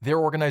students, their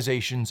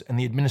organizations, and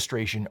the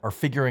administration are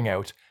figuring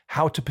out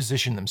how to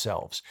position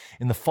themselves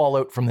in the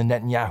fallout from the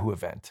Netanyahu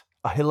event,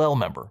 a Hillel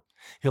member,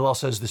 Hillel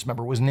says this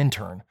member was an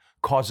intern,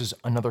 causes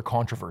another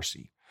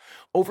controversy.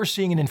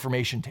 Overseeing an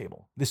information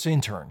table, this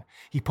intern,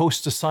 he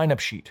posts a sign-up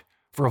sheet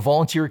for a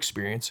volunteer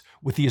experience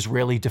with the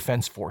Israeli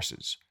Defense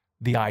Forces,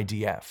 the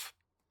IDF.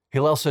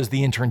 Hillel says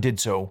the intern did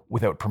so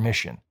without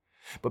permission,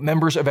 but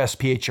members of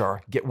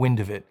SPHR get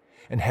wind of it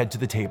and head to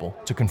the table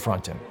to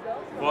confront him.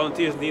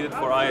 Volunteers needed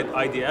for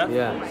IDF?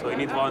 Yeah. So you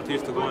need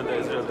volunteers to go in the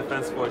Israel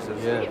Defense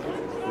Forces? Yeah.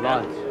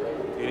 Lots.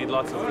 You need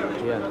lots of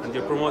them? Yeah. And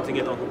you're promoting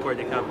it on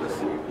Concordia campus?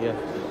 Yeah.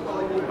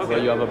 Okay.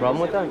 So you have a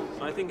problem with that?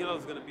 I think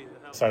Hillel's going to be...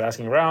 Started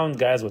asking around,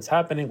 guys, what's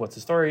happening? What's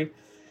the story?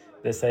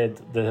 They said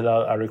the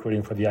Hillel are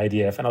recruiting for the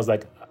IDF. And I was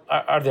like,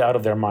 are they out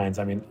of their minds?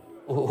 I mean,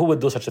 who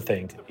would do such a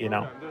thing, you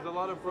know? There's a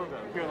lot of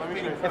programs. Here, let me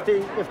show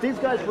you. If these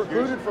guys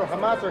recruited for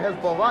Hamas or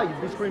Hezbollah,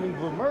 you'd be screaming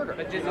blue murder.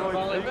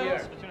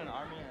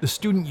 The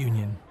student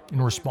union,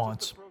 in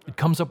response, it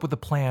comes up with a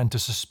plan to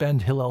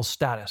suspend Hillel's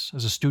status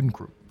as a student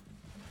group.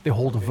 They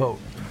hold a vote.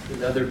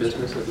 In other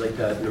businesses like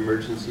that, an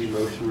emergency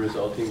motion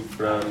resulting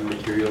from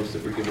materials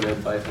that were given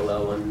out by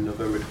Hillel on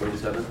November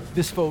 27th.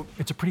 This vote,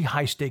 it's a pretty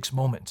high-stakes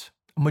moment.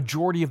 A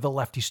majority of the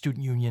lefty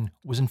student union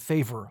was in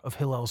favor of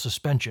Hillel's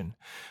suspension,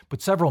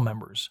 but several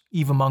members,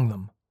 Eve among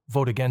them,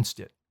 vote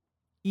against it.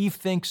 Eve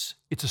thinks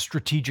it's a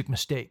strategic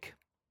mistake,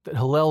 that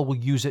Hillel will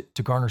use it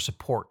to garner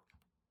support.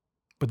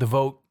 But the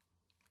vote,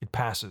 it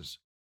passes.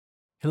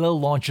 Hillel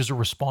launches a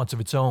response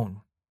of its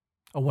own,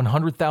 a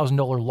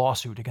 $100,000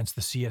 lawsuit against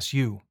the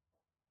CSU.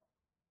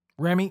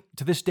 Rami,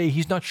 to this day,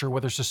 he's not sure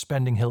whether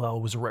suspending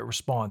Hillel was the right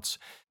response.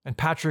 And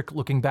Patrick,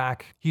 looking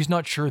back, he's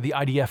not sure the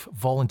IDF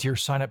volunteer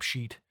sign-up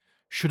sheet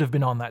should have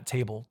been on that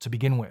table to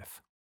begin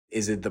with.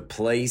 Is it the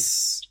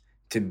place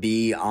to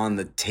be on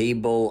the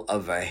table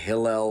of a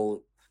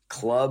Hillel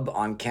club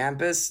on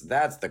campus?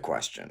 That's the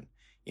question.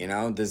 You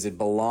know, does it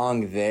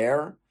belong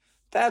there?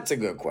 That's a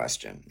good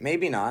question.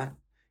 Maybe not.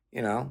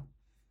 You know,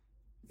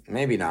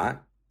 maybe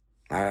not.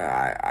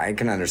 I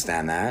can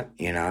understand that.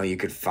 You know, you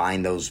could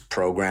find those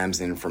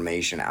programs and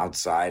information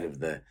outside of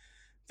the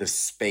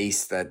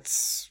space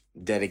that's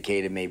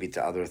dedicated maybe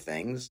to other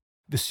things.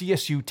 The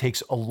CSU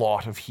takes a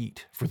lot of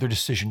heat for their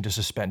decision to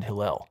suspend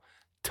Hillel.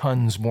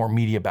 Tons more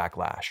media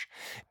backlash.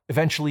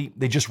 Eventually,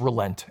 they just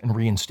relent and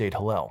reinstate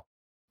Hillel.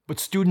 But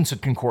students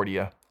at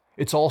Concordia,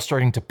 it's all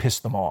starting to piss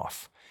them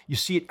off. You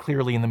see it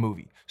clearly in the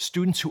movie.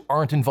 Students who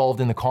aren't involved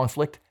in the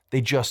conflict,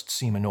 they just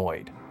seem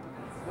annoyed.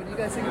 What do you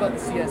guys think about the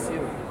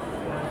CSU?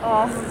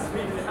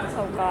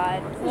 Oh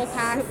God. No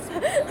pass.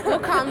 No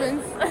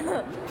comments.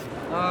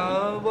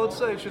 Well, to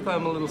tell you the truth,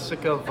 I'm a little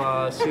sick of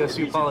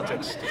CSU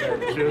politics, to tell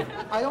you the truth.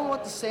 I don't know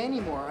what to say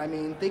anymore. I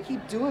mean, they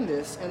keep doing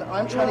this, and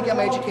I'm trying to get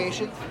my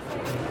education.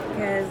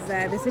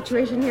 Because the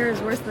situation here is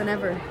worse than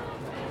ever.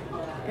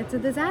 It's a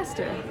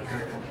disaster.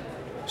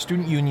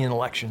 Student union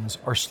elections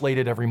are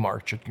slated every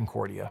March at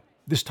Concordia.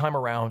 This time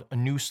around, a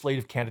new slate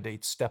of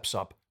candidates steps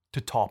up to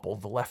topple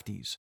the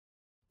lefties.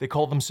 They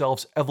call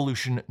themselves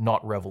Evolution,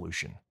 Not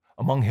Revolution.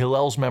 Among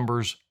Hillel's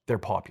members, they're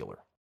popular.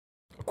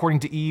 According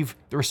to Eve,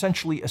 they're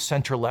essentially a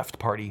center-left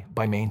party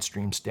by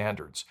mainstream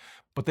standards,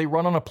 but they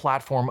run on a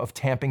platform of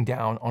tamping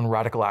down on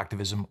radical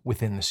activism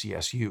within the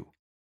CSU.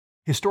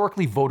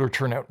 Historically, voter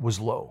turnout was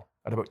low,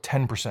 at about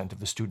 10% of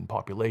the student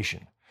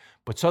population.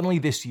 But suddenly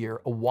this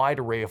year, a wide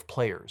array of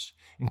players,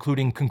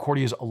 including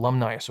Concordia's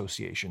Alumni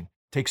Association,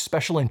 takes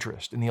special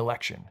interest in the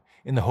election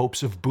in the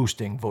hopes of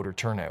boosting voter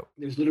turnout.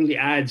 There's literally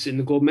ads in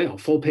the Globe Mail,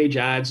 full-page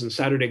ads in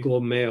Saturday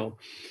Globe Mail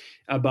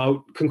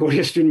about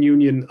Concordia Student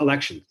Union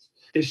elections.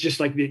 There's just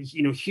like,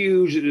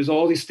 huge, there's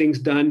all these things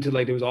done to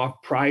there was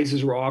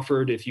prizes were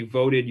offered. If you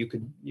voted, you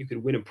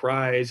could win a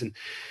prize. And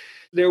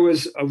there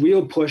was a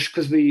real push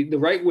because the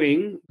right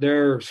wing,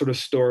 their sort of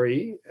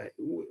story,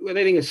 I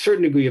think a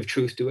certain degree of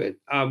truth to it,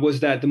 was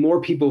that the more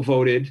people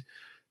voted,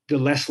 the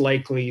less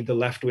likely the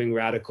left-wing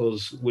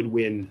radicals would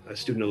win a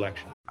student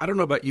election. I don't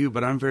know about you,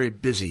 but I'm very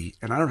busy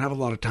and I don't have a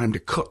lot of time to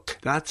cook.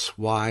 That's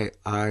why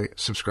I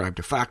subscribe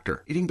to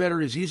Factor. Eating better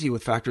is easy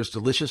with Factor's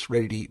delicious,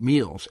 ready-to-eat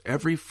meals.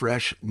 Every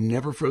fresh,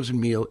 never frozen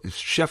meal is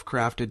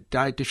chef-crafted,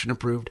 dietitian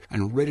approved,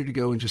 and ready to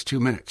go in just 2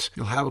 minutes.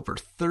 You'll have over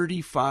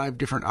 35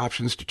 different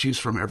options to choose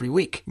from every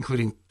week,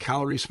 including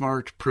Calorie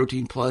Smart,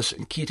 Protein Plus,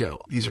 and Keto.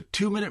 These are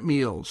 2-minute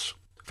meals.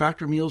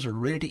 Factor meals are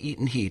ready to eat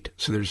and heat,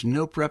 so there's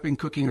no prepping,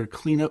 cooking, or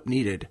cleanup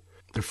needed.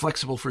 They're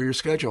flexible for your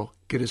schedule.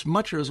 Get as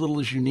much or as little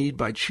as you need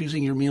by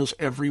choosing your meals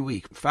every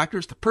week. Factor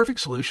is the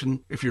perfect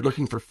solution if you're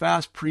looking for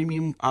fast,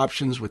 premium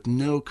options with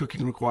no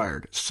cooking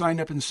required. Sign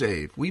up and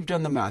save. We've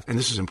done the math, and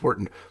this is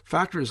important.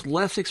 Factor is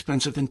less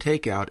expensive than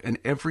takeout, and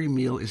every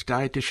meal is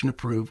dietitian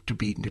approved to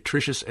be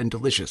nutritious and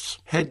delicious.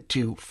 Head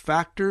to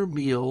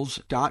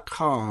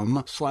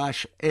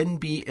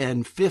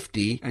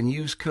factormeals.com/NBN50 and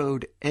use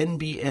code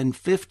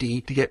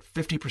NBN50 to get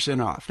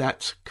 50% off.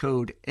 That's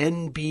code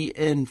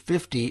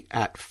NBN50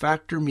 at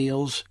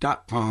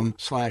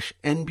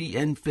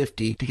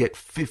factormeals.com/NBN50 to get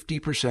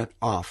 50%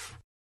 off.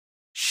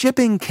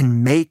 Shipping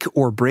can make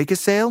or break a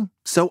sale,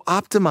 so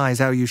optimize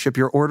how you ship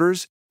your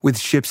orders with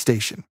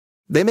ShipStation.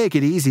 They make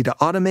it easy to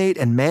automate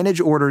and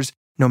manage orders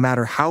no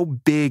matter how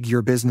big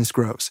your business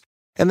grows.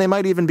 And they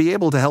might even be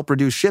able to help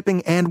reduce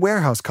shipping and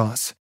warehouse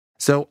costs.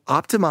 So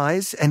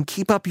optimize and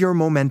keep up your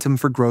momentum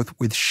for growth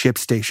with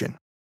ShipStation.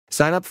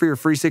 Sign up for your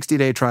free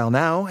 60-day trial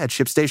now at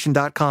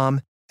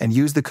ShipStation.com and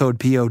use the code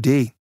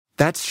POD.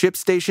 That's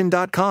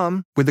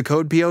ShipStation.com with the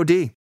code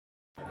POD.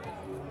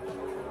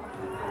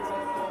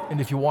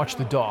 And if you watch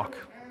the doc,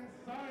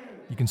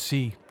 you can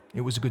see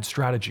it was a good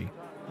strategy.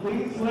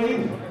 Clean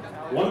slate,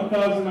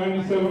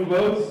 1,097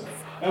 votes.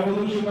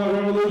 Evolution, not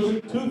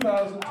revolution,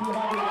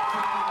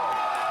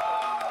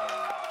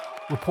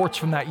 2,260. Reports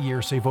from that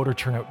year say voter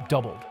turnout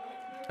doubled.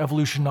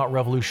 Evolution, not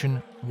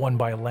revolution, won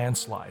by a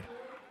landslide,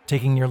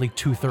 taking nearly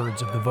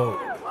 2/3 of the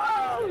vote.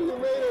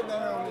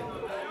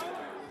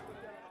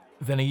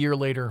 Then a year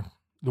later,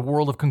 the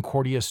world of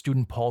Concordia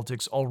student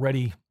politics,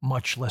 already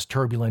much less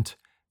turbulent,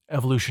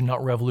 evolution,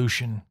 not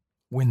revolution,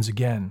 wins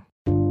again.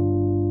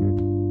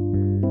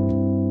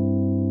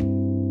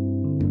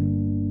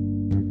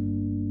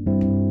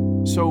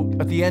 So,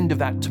 at the end of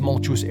that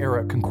tumultuous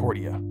era at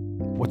Concordia,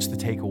 what's the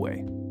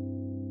takeaway?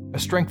 A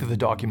strength of the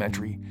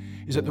documentary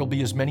is that there'll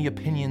be as many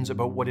opinions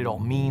about what it all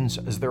means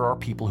as there are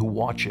people who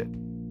watch it.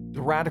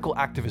 The radical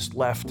activist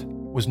left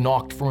was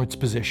knocked from its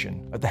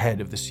position at the head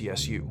of the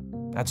CSU.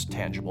 That's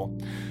tangible.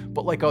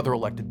 But like other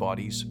elected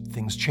bodies,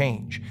 things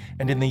change.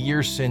 And in the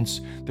years since,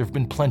 there have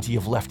been plenty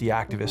of lefty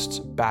activists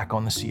back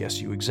on the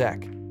CSU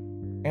exec.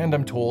 And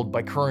I'm told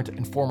by current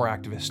and former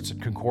activists at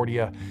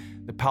Concordia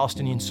that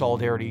Palestinian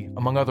solidarity,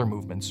 among other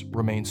movements,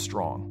 remains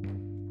strong.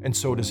 And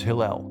so does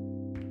Hillel.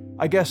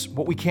 I guess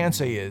what we can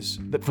say is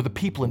that for the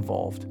people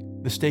involved,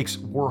 the stakes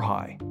were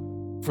high.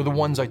 For the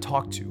ones I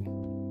talked to,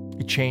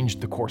 it changed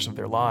the course of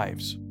their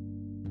lives.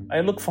 I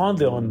look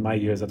fondly on my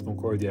years at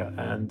Concordia,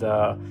 and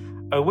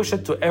I wish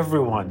it to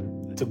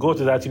everyone to go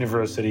to that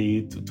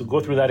university, to go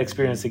through that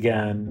experience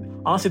again.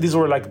 Honestly, these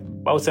were I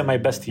would say my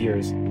best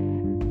years.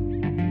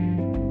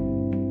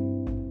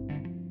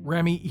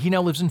 Rami, he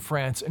now lives in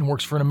France and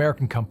works for an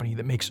American company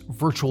that makes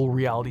virtual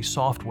reality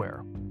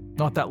software.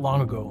 Not that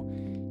long ago,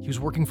 he was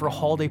working for a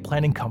holiday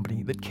planning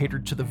company that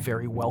catered to the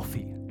very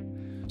wealthy.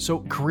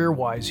 So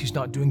career-wise, he's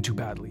not doing too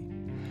badly.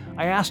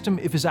 I asked him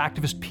if his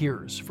activist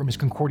peers from his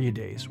Concordia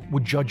days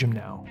would judge him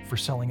now for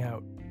selling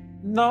out.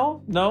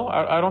 No,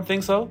 I don't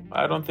think so.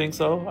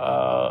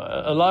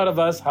 A lot of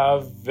us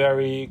have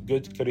very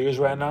good careers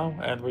right now,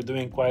 and we're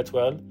doing quite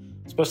well,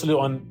 especially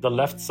on the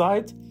left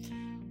side.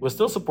 We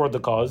still support the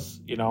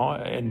cause,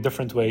 in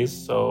different ways.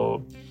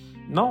 So,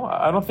 no,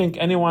 I don't think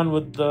anyone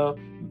would.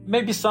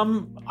 Maybe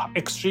some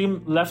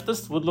extreme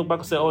leftists would look back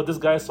and say, "Oh, this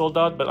guy sold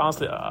out," but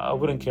honestly, I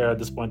wouldn't care at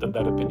this point of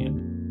that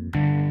opinion.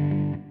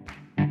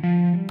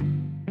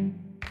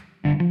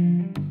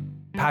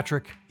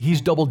 Patrick,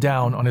 he's doubled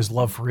down on his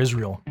love for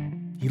Israel.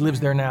 He lives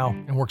there now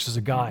and works as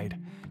a guide,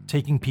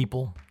 taking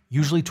people,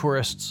 usually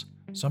tourists,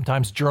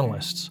 sometimes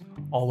journalists,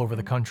 all over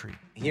the country.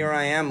 Here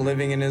I am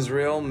living in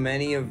Israel.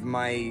 Many of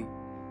my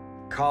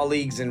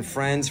colleagues and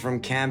friends from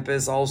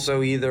campus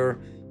also either,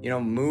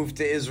 moved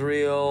to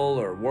Israel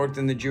or worked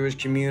in the Jewish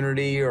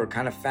community or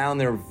kind of found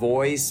their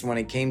voice when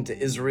it came to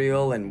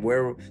Israel and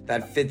where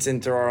that fits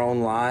into our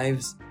own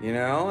lives,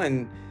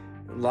 and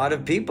a lot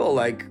of people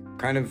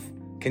kind of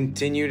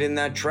continued in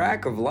that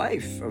track of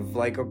life of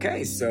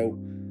okay, so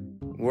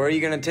where are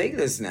you going to take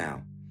this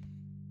now?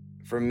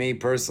 For me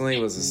personally,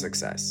 it was a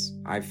success.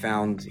 I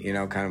found,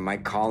 kind of my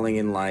calling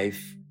in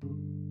life.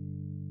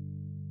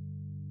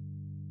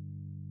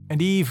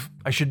 And Eve,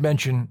 I should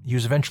mention, he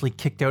was eventually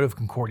kicked out of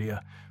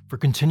Concordia for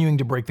continuing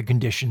to break the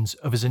conditions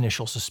of his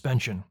initial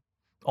suspension.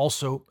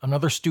 Also,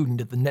 another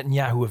student at the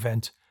Netanyahu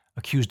event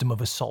accused him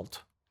of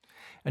assault.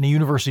 And a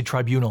university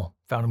tribunal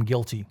found him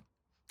guilty.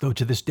 Though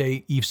to this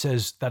day, Eve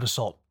says that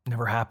assault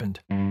never happened.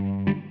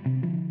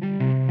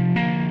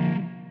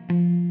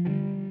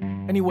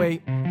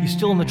 Anyway, he's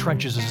still in the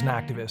trenches as an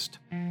activist.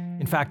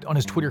 In fact, on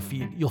his Twitter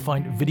feed, you'll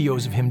find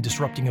videos of him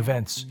disrupting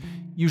events,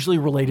 usually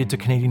related to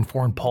Canadian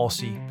foreign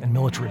policy and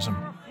militarism.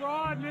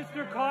 Fraud,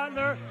 Mr.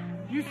 Kotler.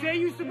 You say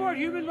you support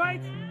human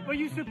rights, but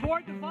you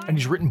support the... And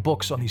he's written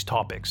books on these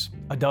topics,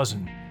 a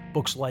dozen.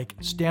 Books like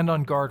Stand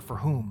on Guard for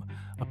Whom?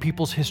 A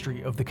People's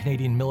History of the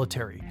Canadian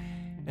Military,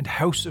 and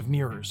House of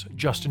Mirrors,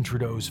 Justin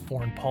Trudeau's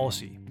Foreign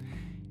Policy.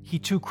 He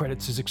too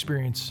credits his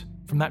experience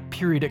from that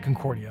period at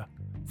Concordia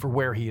for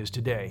where he is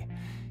today,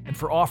 and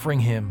for offering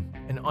him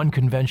an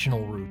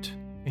unconventional route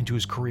into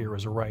his career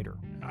as a writer.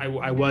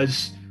 I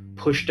was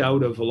pushed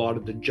out of a lot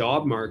of the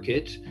job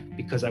market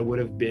because I would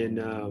have been,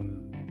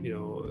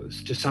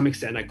 to some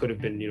extent, I could have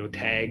been,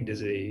 tagged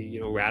as a,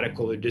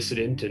 radical or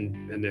dissident,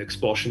 and the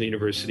expulsion of the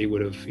university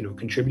would have,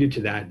 contributed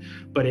to that.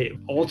 But it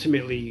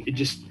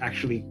just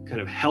actually kind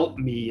of helped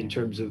me in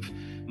terms of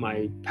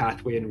my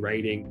pathway in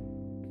writing.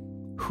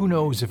 Who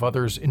knows if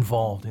others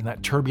involved in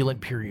that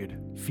turbulent period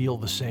feel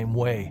the same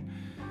way?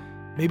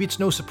 Maybe it's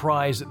no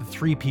surprise that the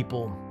three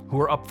people who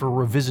are up for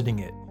revisiting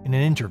it in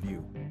an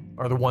interview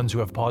are the ones who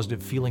have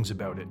positive feelings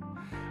about it.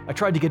 I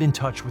tried to get in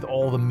touch with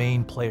all the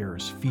main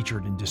players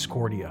featured in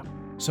Discordia.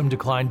 Some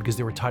declined because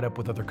they were tied up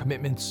with other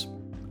commitments,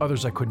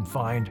 others I couldn't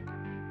find,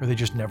 or they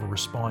just never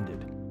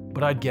responded.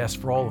 But I'd guess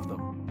for all of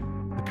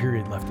them, the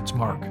period left its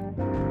mark.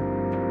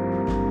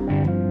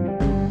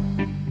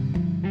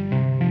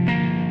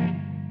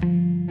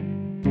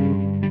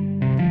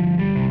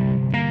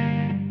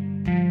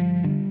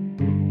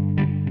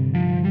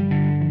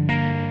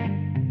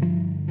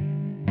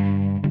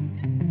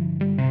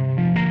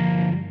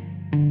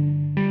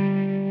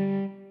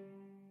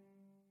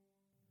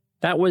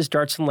 That was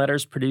Darts and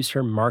Letters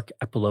producer Mark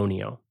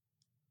Apollonio.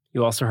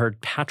 You also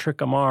heard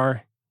Patrick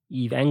Amar,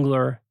 Eve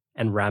Engler,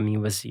 and Rami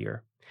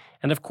Wazir.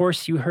 And of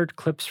course, you heard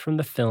clips from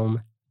the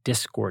film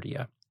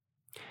Discordia.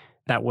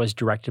 That was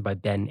directed by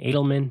Ben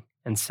Edelman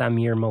and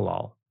Samir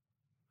Malal.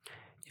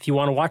 If you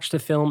want to watch the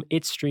film,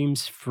 it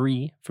streams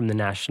free from the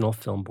National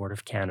Film Board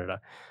of Canada.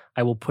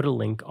 I will put a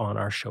link on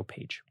our show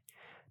page.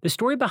 The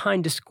story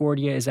behind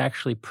Discordia is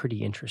actually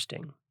pretty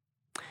interesting.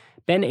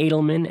 Ben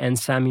Edelman and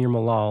Samir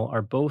Malal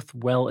are both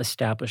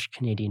well-established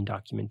Canadian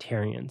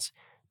documentarians,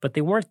 but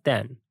they weren't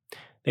then.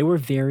 They were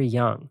very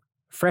young,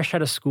 fresh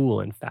out of school,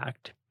 in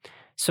fact.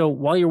 So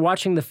while you're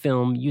watching the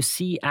film, you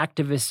see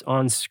activists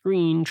on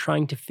screen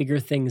trying to figure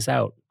things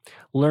out,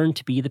 learn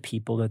to be the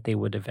people that they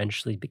would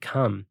eventually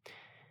become.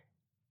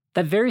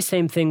 That very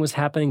same thing was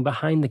happening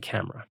behind the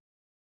camera.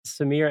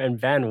 Samir and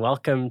Ben,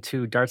 welcome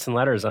to Darts and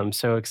Letters. I'm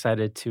so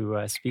excited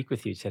to speak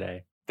with you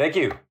today. Thank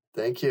you.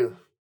 Thank you.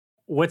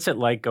 What's it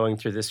like going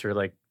through this sort of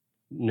like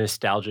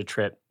nostalgia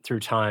trip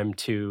through time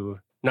to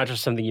not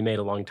just something you made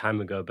a long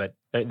time ago, but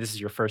this is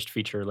your first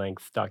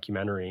feature-length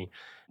documentary.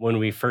 When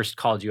we first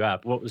called you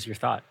up, what was your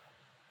thought?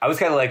 I was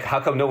kind of like, how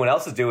come no one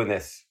else is doing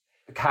this?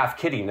 Half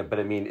kidding, but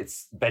I mean,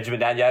 it's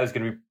Benjamin Netanyahu is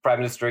going to be prime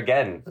minister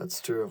again.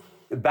 That's true.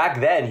 Back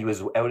then, he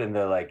was out in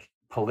the like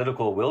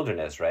political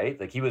wilderness, right?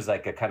 Like he was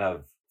like a kind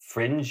of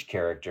fringe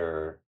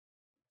character,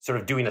 sort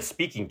of doing a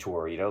speaking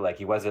tour, like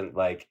he wasn't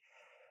like,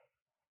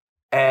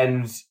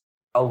 and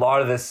a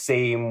lot of the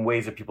same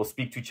ways that people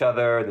speak to each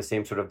other, the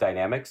same sort of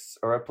dynamics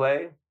are at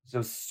play.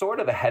 So sort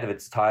of ahead of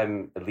its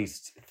time, at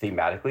least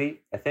thematically,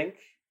 I think.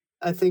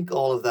 I think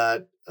all of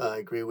that I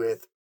agree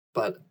with,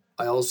 but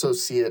I also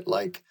see it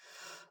like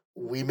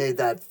we made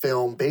that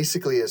film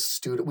basically as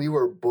student. We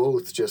were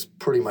both just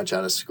pretty much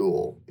out of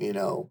school,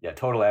 Yeah,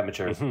 total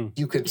amateurs. Mm-hmm.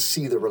 You could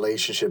see the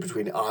relationship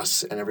between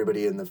us and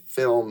everybody in the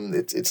film.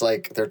 It's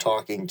like they're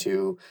talking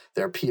to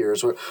their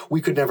peers.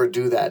 We could never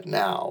do that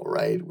now,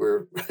 right?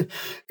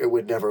 It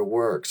would never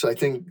work. So I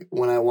think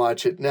when I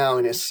watch it now,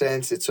 in a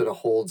sense, it sort of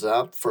holds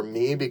up for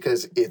me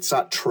because it's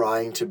not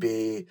trying to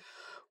be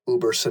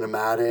uber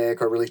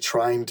cinematic or really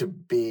trying to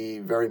be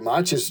very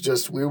much. It's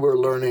just we were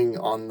learning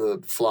on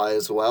the fly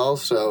as well.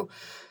 So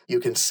you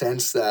can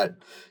sense that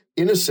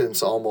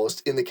innocence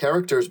almost in the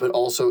characters, but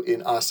also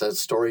in us as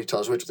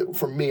storytellers, which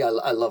for me, I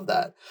love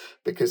that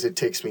because it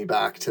takes me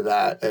back to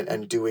that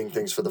and doing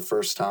things for the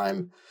first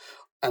time.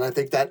 And I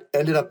think that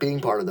ended up being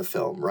part of the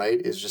film, right?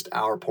 Is just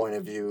our point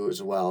of view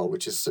as well,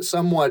 which is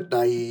somewhat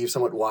naive,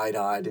 somewhat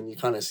wide-eyed, and you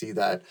kind of see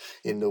that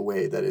in the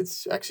way that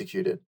it's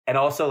executed. And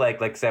also,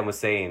 like Sam was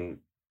saying,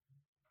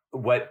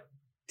 what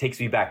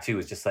takes me back too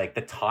is just like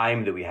the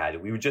time that we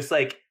had. We would just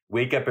like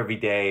wake up every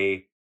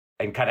day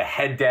and kind of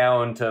head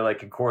down to like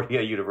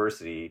Concordia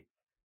University,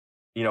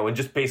 and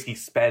just basically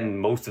spend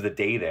most of the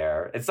day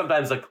there. And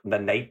sometimes like the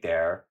night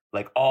there,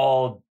 like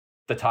all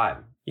the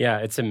time. Yeah,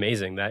 it's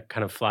amazing, that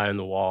kind of fly on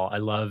the wall. I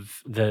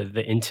love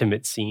the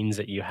intimate scenes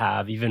that you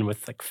have, even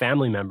with like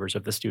family members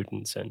of the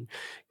students and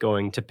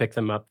going to pick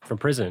them up from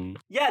prison.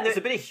 Yeah, and there's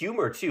a bit of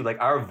humor too. Like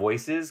our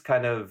voices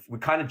we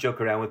kind of joke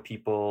around with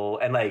people,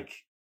 and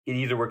like it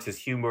either works as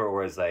humor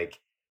or as like,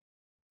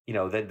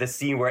 the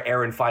scene where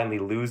Aaron finally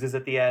loses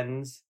at the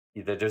end.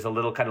 There's a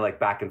little kind of like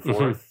back and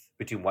forth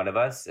between one of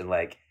us, and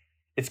like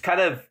it's kind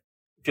of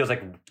feels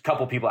like a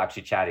couple people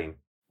actually chatting.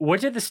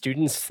 What did the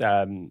students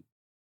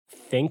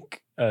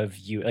think of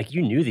you? Like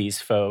you knew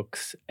these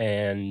folks,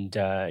 and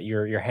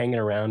you're hanging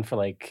around for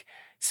like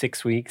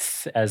 6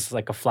 weeks as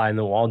like a fly in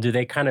the wall. Do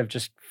they kind of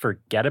just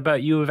forget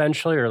about you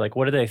eventually, or like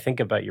what do they think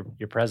about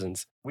your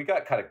presence? We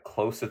got kind of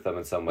close with them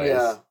in some ways.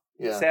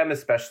 Yeah. Sam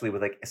especially,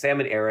 with like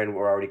Sam and Aaron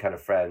were already kind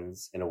of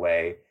friends in a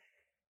way,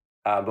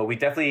 but we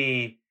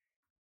definitely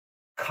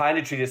kind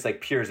of treat us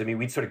like peers. I mean,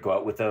 we'd sort of go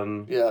out with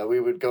them. Yeah,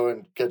 we would go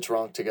and get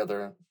drunk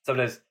together.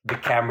 Sometimes the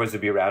cameras would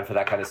be around for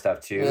that kind of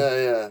stuff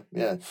too.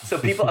 Yeah. So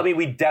people, I mean,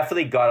 we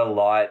definitely got a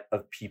lot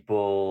of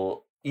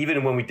people,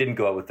 even when we didn't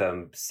go out with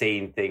them,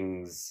 saying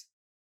things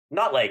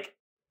not like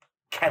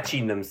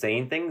catching them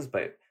saying things,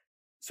 but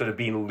sort of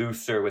being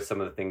looser with some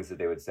of the things that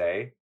they would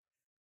say.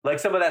 Like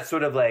some of that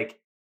sort of like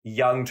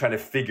young trying to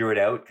figure it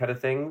out kind of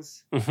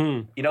things.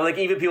 Mm-hmm. You know, like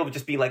even people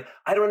just being like,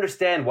 I don't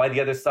understand why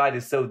the other side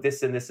is so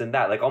this and this and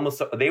that. Like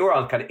almost, they were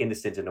on kind of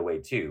innocent in a way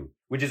too,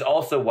 which is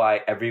also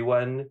why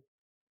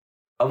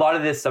a lot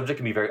of this subject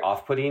can be very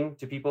off-putting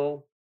to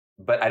people,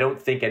 but I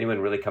don't think anyone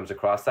really comes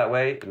across that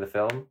way in the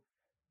film,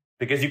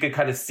 because you could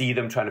kind of see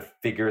them trying to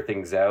figure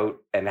things out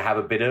and have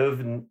a bit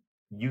of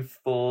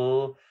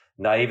youthful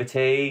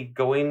naivete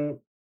going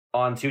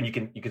on too. And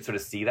you can sort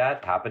of see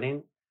that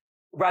happening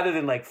rather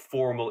than like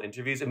formal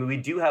interviews. I mean, we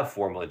do have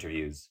formal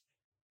interviews,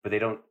 but I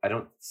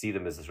don't see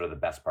them as sort of the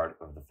best part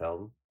of the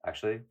film,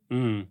 actually.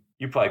 Mm.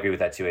 You probably agree with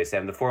that too,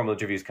 Sam. The formal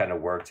interviews kind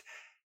of worked.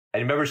 I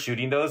remember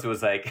shooting those. It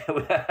was like,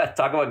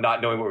 talk about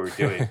not knowing what we were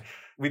doing.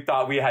 We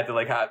thought we had to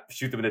like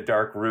shoot them in a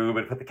dark room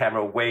and put the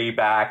camera way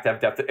back to have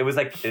depth. It was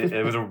like,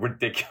 it was a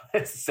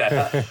ridiculous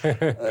setup.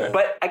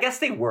 But I guess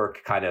they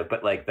work kind of,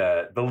 but like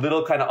the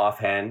little kind of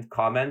offhand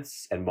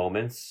comments and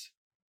moments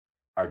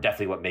are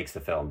definitely what makes the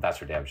film. That's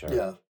for damn sure.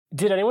 Yeah.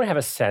 Did anyone have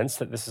a sense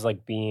that this is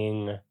like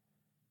being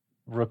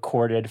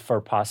recorded for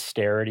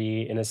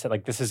posterity in a sense?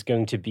 Like this is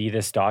going to be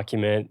this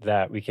document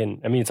that we can,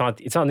 I mean, it's on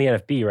the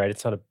NFB, right?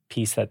 It's not a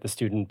piece that the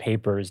student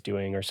paper is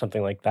doing or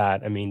something like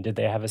that. I mean, did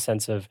they have a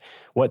sense of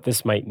what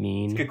this might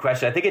mean? It's a good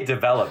question. I think it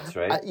developed,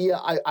 right?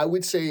 I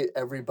would say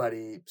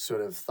everybody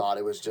sort of thought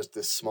it was just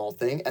this small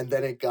thing. And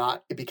then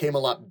it became a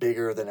lot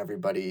bigger than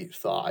everybody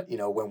thought, you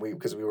know,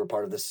 because we were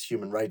part of this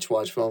Human Rights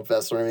Watch Film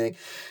Festival and everything.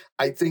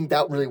 I think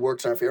that really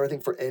works in our favor. I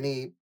think for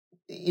any,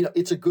 you know,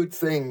 it's a good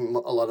thing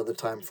a lot of the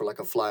time for like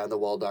a fly on the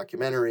wall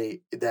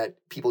documentary that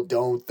people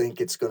don't think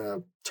it's going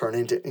to turn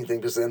into anything,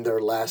 because then they're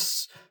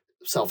less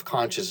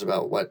self-conscious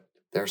about what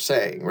they're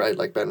saying, right?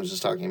 Like Ben was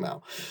just talking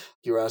about.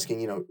 You were asking,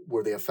 you know,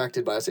 were they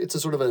affected by it? It's a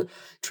sort of a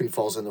tree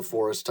falls in the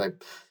forest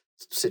type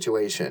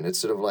situation. It's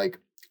sort of like,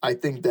 I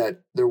think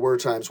that there were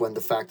times when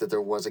the fact that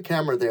there was a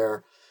camera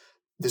there,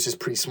 this is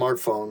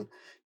pre-smartphone,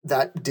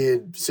 that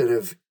did sort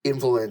of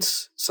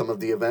influence some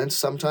of the events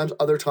sometimes.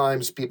 Other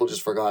times people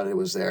just forgot it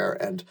was there,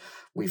 and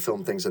we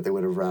filmed things that they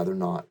would have rather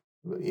not,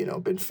 you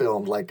know, been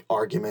filmed, like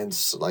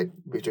arguments like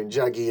between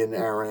Juggy and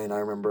Aaron. I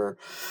remember,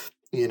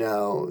 you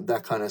know,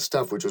 that kind of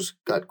stuff, which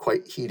got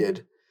quite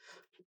heated.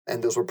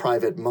 And those were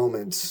private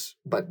moments,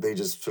 but they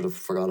just sort of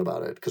forgot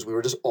about it because we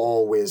were just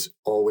always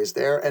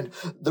there. And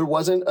there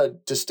wasn't a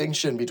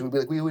distinction between,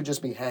 like, we would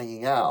just be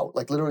hanging out,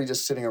 like literally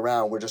just sitting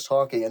around. We're just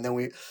talking. And then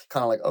we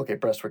kind of like, okay,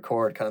 press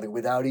record kind of thing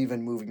without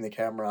even moving the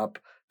camera up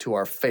to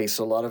our face.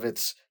 A lot of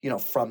it's, you know,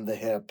 from the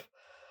hip.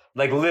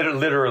 Like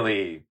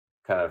literally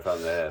kind of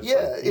from the hip.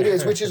 Yeah, it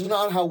is, which is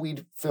not how we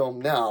film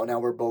now. Now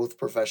we're both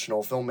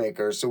professional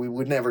filmmakers, so we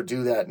would never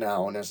do that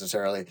now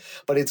necessarily.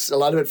 But a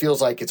lot of it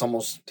feels like it's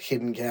almost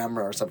hidden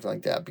camera or something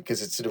like that,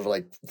 because it's sort of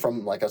like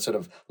from like a sort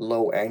of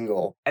low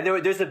angle. And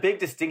there's a big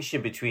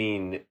distinction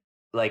between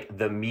like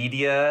the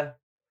media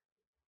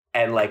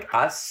and like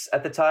us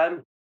at the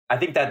time. I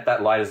think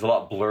that line is a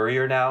lot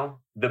blurrier now.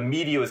 The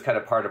media was kind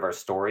of part of our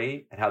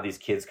story, and how these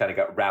kids kind of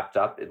got wrapped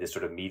up in this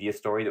sort of media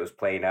story that was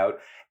playing out,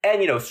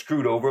 and, you know,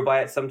 screwed over by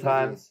it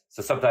sometimes. Mm-hmm.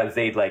 So sometimes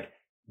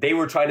they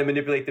were trying to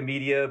manipulate the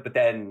media, but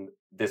then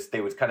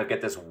they would kind of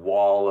get this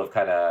wall of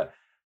kind of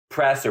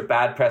press or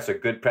bad press or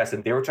good press,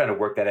 and they were trying to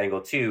work that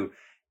angle too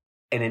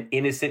in an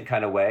innocent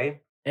kind of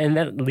way. And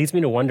that leads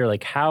me to wonder,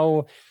 like,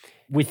 how,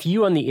 with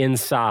you on the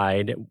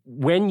inside,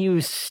 when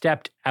you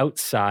stepped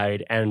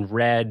outside and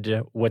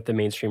read what the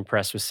mainstream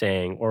press was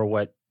saying, or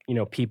what, you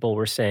know, people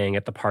were saying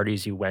at the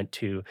parties you went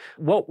to,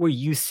 what were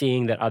you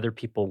seeing that other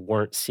people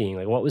weren't seeing?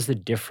 Like, what was the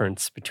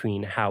difference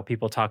between how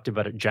people talked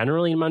about it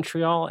generally in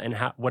Montreal and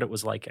what it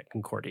was like at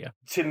Concordia?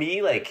 To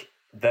me, like,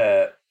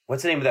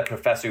 what's the name of that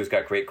professor who's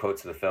got great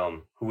quotes in the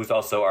film, who was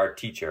also our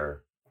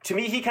teacher? To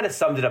me, he kind of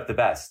summed it up the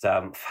best.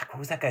 What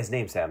was that guy's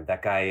name, Sam?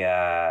 That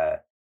guy,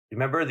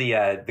 remember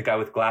the guy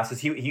with glasses?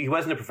 He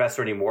wasn't a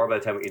professor anymore by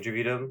the time we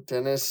interviewed him.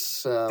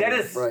 Dennis Miller?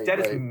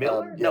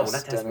 No, yes,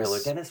 not Dennis Miller.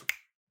 Dennis.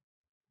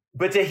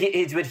 But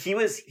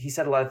he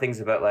said a lot of things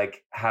about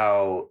like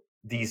how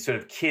these sort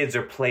of kids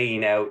are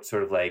playing out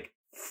sort of like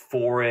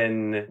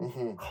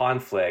foreign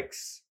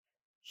conflicts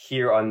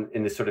here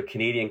in this sort of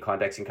Canadian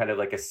context in kind of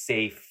like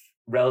a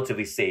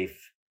relatively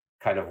safe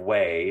kind of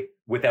way,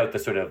 without the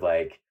sort of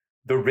like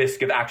the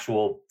risk of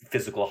actual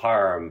physical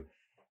harm.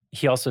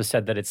 He also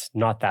said that it's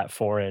not that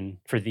foreign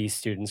for these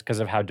students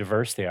because of how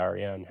diverse they are.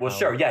 Yeah.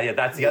 Sure. Yeah.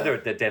 That's the other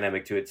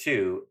dynamic to it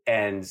too.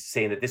 And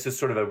saying that this is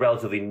sort of a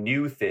relatively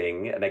new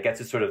thing. And I guess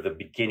it's sort of the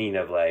beginning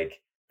of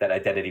like that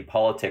identity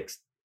politics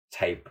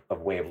type of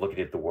way of looking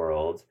at the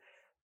world,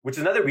 which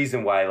is another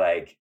reason why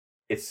like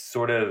it's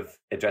sort of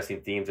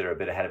addressing themes that are a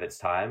bit ahead of its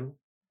time,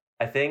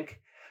 I think.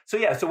 So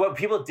yeah. So what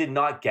people did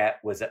not get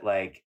was that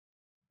like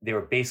they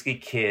were basically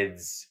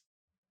kids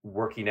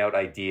working out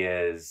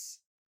ideas.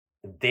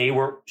 They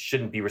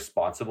shouldn't be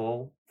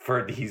responsible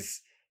for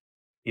these,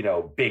 you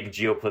know, big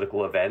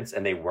geopolitical events,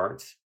 and they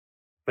weren't,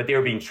 but they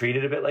were being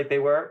treated a bit like they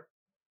were.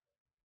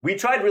 We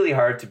tried really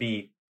hard to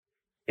be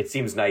it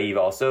seems naive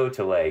also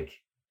to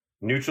like,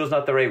 neutral is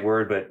not the right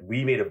word, but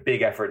we made a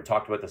big effort and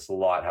talked about this a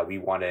lot, how we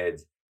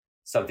wanted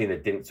something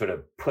that didn't sort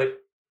of put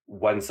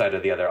one side or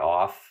the other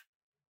off.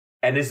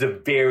 And this is a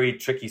very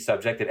tricky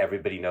subject that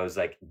everybody knows,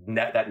 like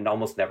that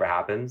almost never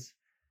happens.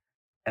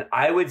 And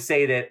I would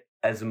say that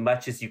as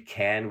much as you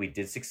can, we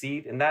did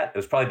succeed in that. It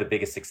was probably the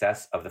biggest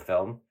success of the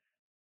film.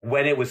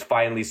 When it was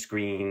finally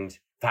screened,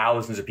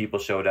 thousands of people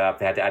showed up.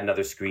 They had to add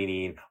another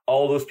screening.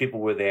 All those people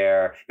were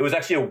there. It was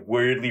actually a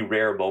weirdly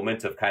rare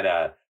moment of kind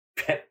of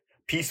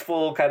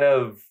peaceful kind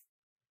of,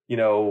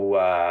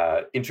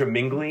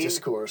 intermingling.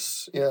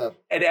 Discourse, yeah.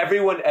 And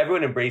everyone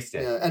embraced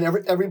it. Yeah, and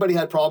everybody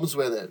had problems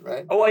with it,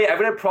 right? Oh, yeah,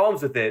 everyone had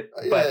problems with it.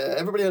 But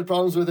everybody had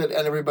problems with it,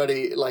 and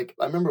everybody, like,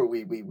 I remember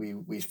we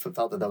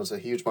felt that was a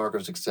huge marker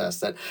of success,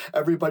 that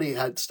everybody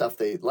had stuff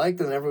they liked,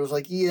 and everyone was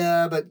like,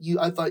 yeah, but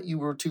I thought you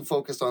were too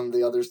focused on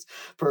the other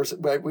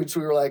person, right? Which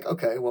we were like,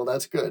 okay, well,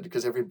 that's good,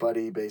 because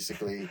everybody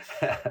basically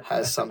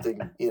has something,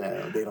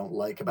 they don't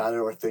like about it,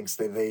 or thinks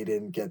that they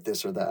didn't get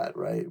this or that,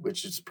 right?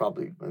 Which is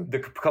probably... The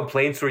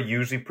complaints were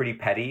usually pretty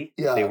petty.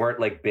 Yeah. They weren't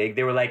like big.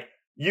 They were like,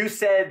 you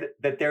said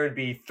that there would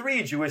be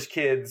 3 Jewish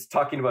kids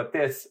talking about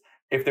this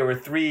if there were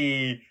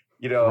 3,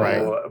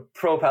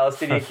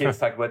 pro-Palestinian kids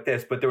talking about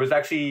this, but there was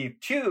actually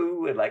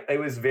 2, and like, it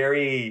was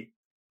very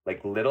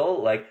like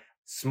little, like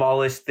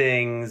smallish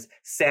things.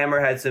 Sammer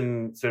had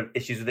some sort of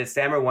issues with it.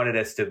 Sammer wanted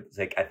us to,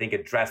 like, I think,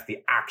 address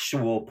the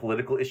actual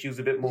political issues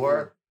a bit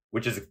more,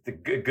 which is a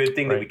good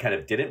thing that we kind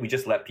of didn't. We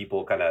just let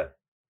people kind of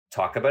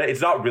talk about it.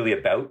 It's not really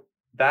about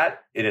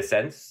that in a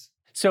sense.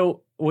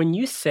 So when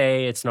you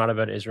say it's not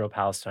about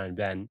Israel-Palestine,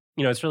 Ben,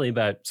 it's really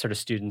about sort of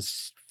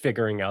students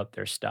figuring out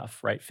their stuff,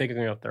 right?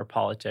 Figuring out their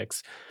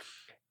politics.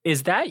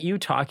 Is that you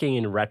talking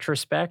in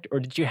retrospect, or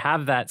did you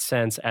have that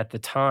sense at the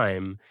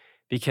time?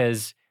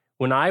 Because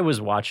when I was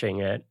watching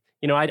it,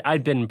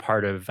 I'd been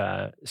part of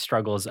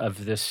struggles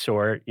of this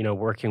sort,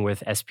 working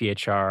with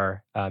SPHR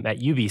at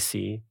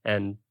UBC,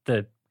 and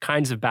the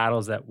kinds of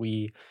battles that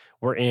we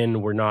were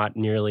in were not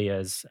nearly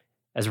as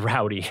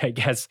rowdy, I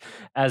guess,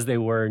 as they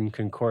were in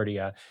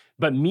Concordia.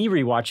 But me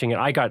rewatching it,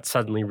 I got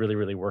suddenly really,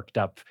 really worked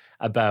up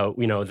about,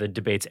 the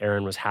debates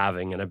Aaron was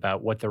having and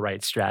about what the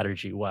right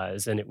strategy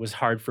was. And it was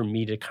hard for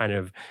me to kind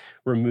of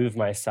remove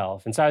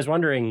myself. And so I was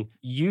wondering,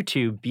 you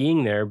two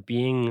being there,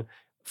 being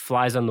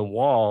flies on the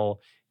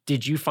wall,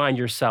 did you find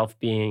yourself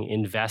being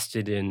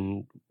invested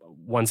in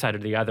one side or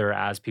the other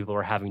as people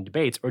were having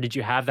debates? Or did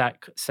you have that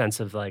sense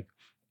of like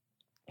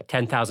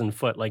 10,000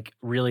 foot, like,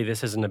 really,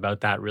 this isn't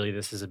about that. Really,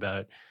 this is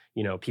about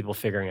people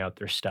figuring out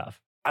their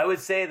stuff? I would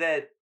say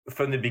that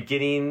from the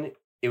beginning,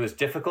 it was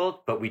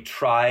difficult, but we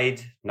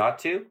tried not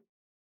to.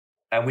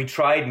 And we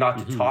tried not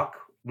to talk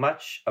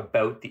much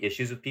about the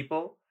issues with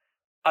people,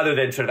 other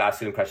than sort of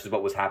asking them questions,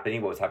 what was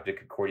happening to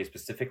Concordia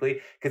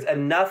specifically, because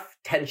enough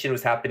tension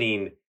was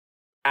happening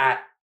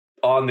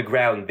on the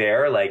ground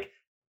there. Like,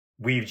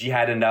 we've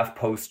had enough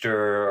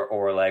poster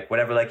or like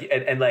whatever, like,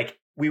 and like,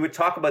 we would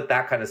talk about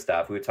that kind of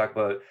stuff. We would talk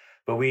about,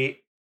 but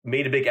we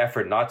made a big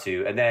effort not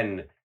to. And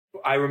then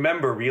I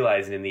remember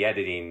realizing in the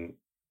editing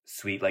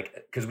suite, like,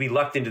 because we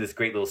lucked into this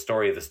great little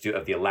story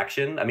of the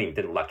election. I mean,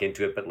 didn't luck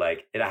into it, but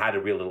like, it had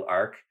a real little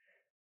arc.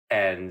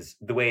 And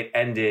the way it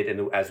ended,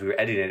 and as we were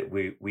editing it,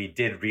 we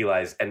did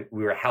realize, and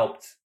we were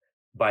helped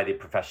by the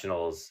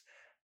professionals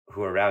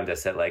who were around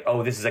us, that like,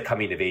 oh, this is a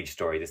coming of age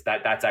story.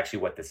 That's actually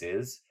what this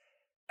is.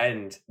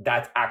 And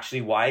that's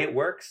actually why it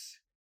works.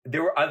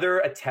 There were other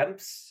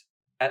attempts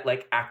at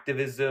like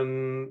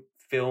activism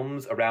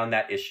films around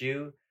that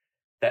issue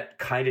that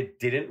kind of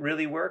didn't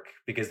really work,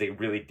 because they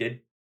really did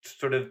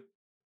sort of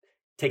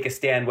take a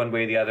stand one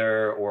way or the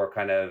other, or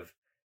kind of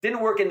didn't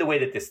work in the way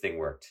that this thing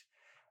worked,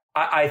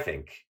 I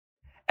think.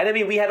 And I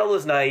mean, we had all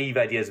those naive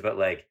ideas about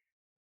like,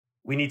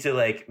 we need to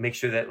like make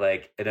sure that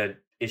like in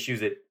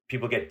issues that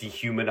people get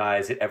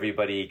dehumanized, that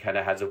everybody kind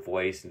of has a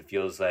voice and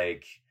feels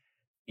like,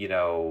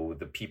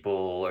 the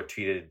people are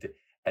treated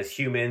as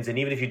humans. And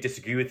even if you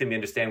disagree with them, you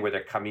understand where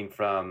they're coming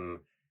from.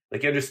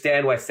 Like, you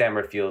understand why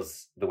Sammer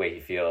feels the way he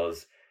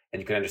feels.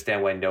 And you can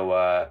understand why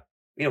Noah,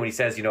 when he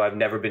says, I've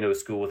never been to a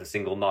school with a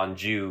single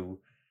non-Jew.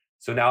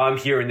 So now I'm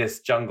here in this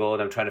jungle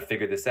and I'm trying to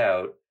figure this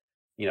out.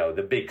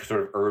 The big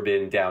sort of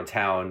urban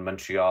downtown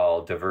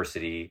Montreal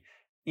diversity.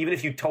 Even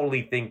if you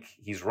totally think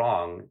he's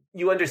wrong,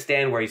 you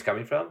understand where he's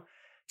coming from.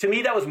 To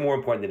me, that was more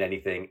important than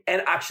anything,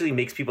 and actually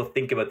makes people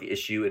think about the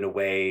issue in a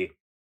way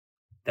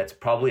that's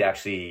probably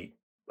actually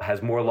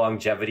has more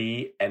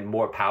longevity and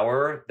more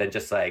power than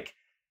just like,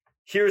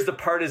 here's the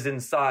partisan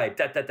side,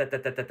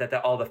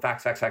 all the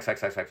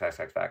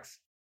facts.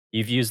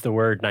 You've used the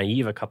word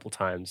naive a couple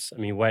times. I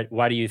mean,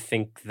 why do you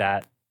think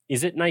that?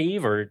 Is it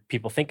naive, or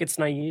people think it's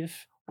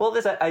naive? Well,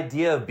 this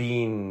idea of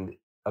being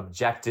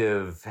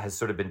objective has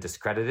sort of been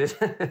discredited,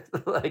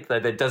 like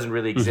that doesn't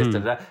really exist.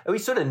 And we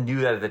sort of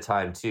knew that at the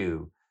time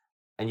too.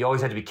 And you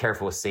always had to be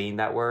careful with saying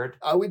that word.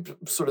 I would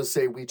sort of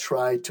say we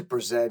try to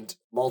present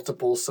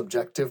multiple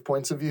subjective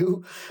points of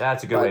view.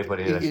 That's a good way of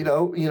putting it. You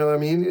know what I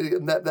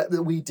mean?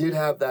 That we did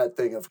have that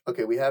thing of,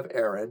 okay, we have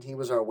Aaron. He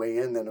was our way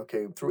in. Then,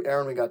 okay, through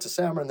Aaron, we got to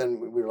Samar. And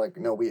then we were like,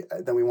 no, we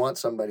want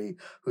somebody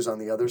who's on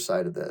the other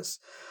side of this.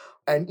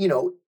 And,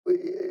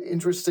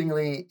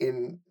 interestingly,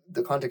 in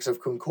the context of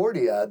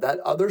Concordia, that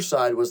other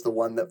side was the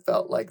one that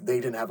felt like they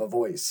didn't have a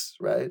voice,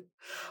 right?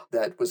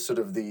 That was sort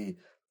of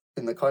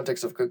in the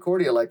context of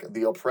Concordia, like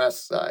the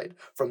oppressed side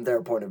from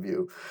their point of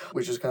view,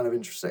 which is kind of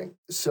interesting.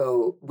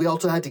 So we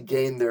also had to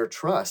gain their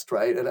trust,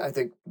 right? And I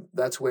think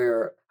that's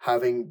where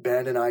having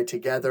Ben and I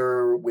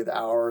together with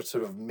our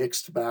sort of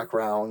mixed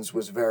backgrounds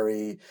was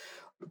very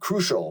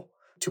crucial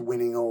to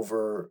winning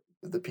over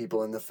the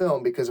people in the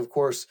film, because of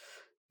course,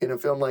 in a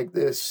film like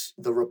this,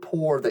 the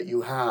rapport that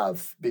you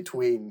have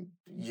between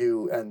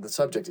you and the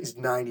subject is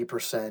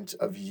 90%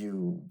 of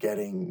you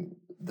getting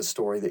the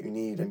story that you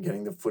need and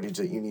getting the footage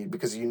that you need,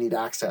 because you need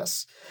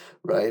access,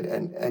 right?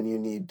 And you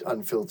need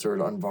unfiltered,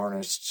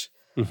 unvarnished,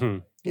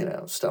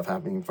 stuff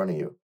happening in front of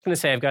you. I'm going to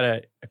say I've got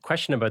a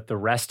question about the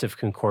rest of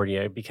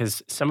Concordia,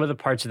 because some of the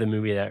parts of the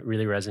movie that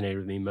really resonated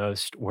with me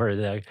most were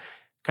the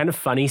kind of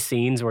funny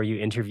scenes where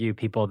you interview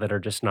people that are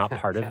just not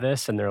part of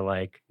this, and they're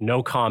like,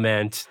 no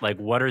comment, like,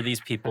 what are these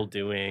people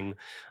doing?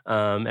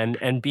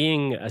 And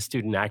being a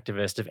student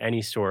activist of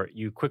any sort,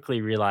 you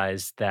quickly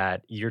realize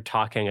that you're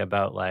talking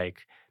about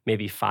like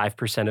maybe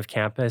 5% of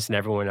campus, and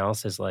everyone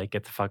else is like,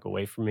 get the fuck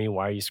away from me.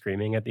 Why are you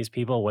screaming at these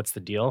people? What's the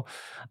deal?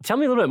 Tell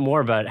me a little bit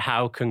more about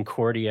how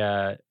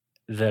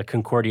the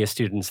Concordia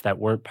students that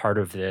weren't part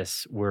of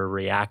this were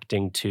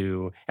reacting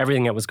to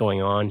everything that was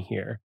going on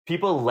here.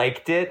 People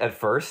liked it at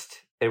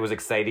first. It was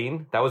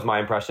exciting. That was my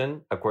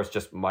impression. Of course,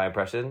 just my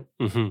impression.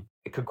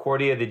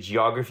 Concordia, the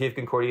geography of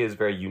Concordia is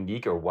very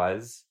unique, or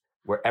was,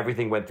 where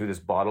everything went through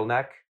this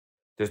bottleneck.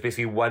 There's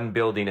basically one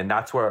building, and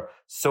that's where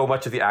so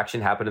much of the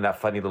action happened, in that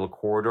funny little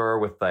corridor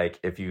with, like,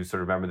 if you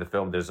sort of remember the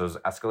film, there's those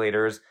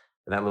escalators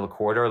in that little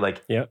corridor.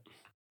 Like,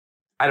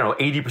 I don't know,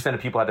 80%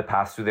 of people had to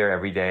pass through there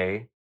every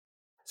day.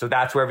 So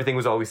that's where everything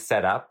was always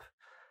set up.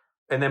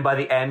 And then by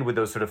the end, with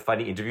those sort of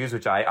funny interviews,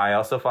 which I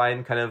also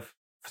find kind of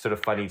sort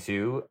of funny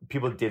too,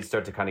 people did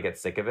start to kind of get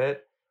sick of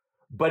it.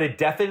 But it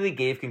definitely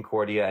gave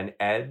Concordia an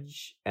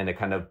edge and a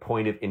kind of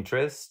point of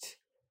interest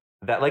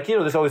that, like,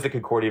 there's always the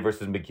Concordia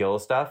versus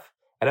McGill stuff.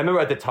 And I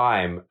remember at the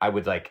time, I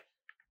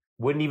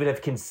wouldn't even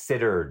have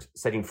considered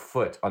setting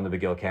foot on the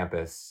McGill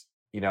campus.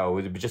 It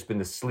would have just been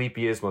the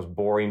sleepiest, most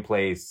boring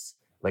place,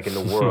 like, in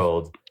the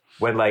world.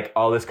 When, like,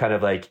 all this kind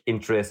of, like,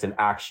 interest and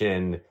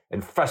action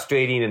and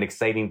frustrating and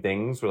exciting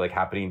things were, like,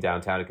 happening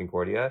downtown in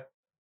Concordia.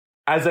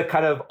 As a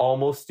kind of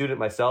almost student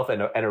myself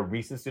and a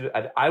recent student,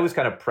 I was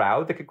kind of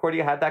proud that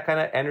Concordia had that kind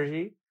of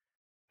energy.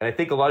 And I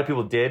think a lot of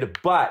people did.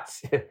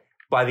 But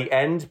by the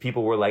end,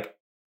 people were like,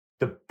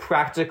 the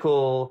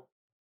practical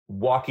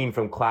walking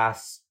from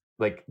class,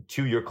 like,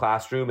 to your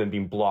classroom and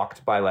being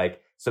blocked by,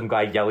 like, some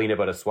guy yelling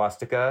about a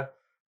swastika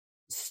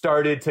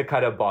started to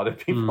kind of bother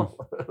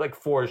people, like,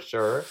 for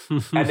sure.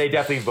 And they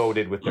definitely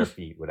voted with their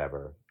feet,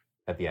 whatever,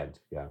 at the end.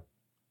 Yeah.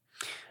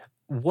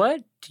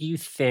 What do you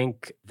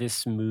think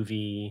this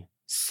movie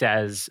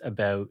says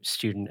about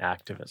student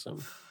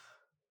activism?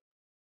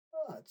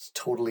 It's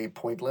totally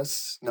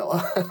pointless. No.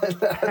 I was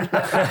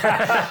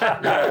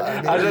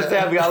going to say,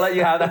 I'll let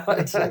you have that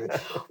one.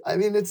 I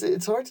mean,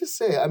 it's hard to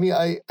say. I mean,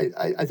 I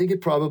think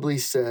it probably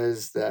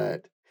says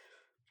that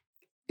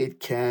it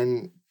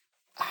can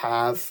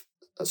have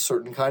a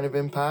certain kind of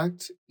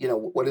impact.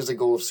 What is the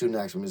goal of student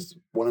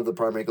activism? One of the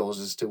primary goals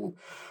is to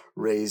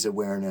raise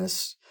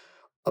awareness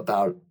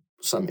about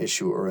some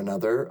issue or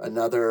another.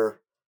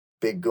 Another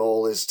big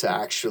goal is to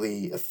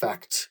actually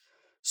affect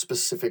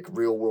specific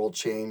real world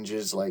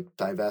changes like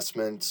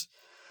divestment.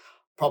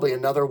 Probably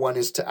another one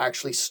is to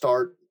actually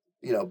start,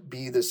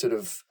 be the sort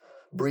of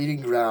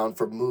breeding ground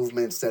for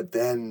movements that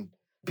then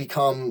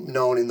become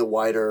known in the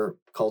wider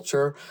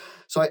culture.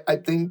 So I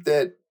think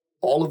that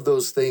all of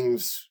those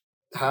things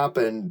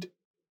happened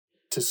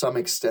to some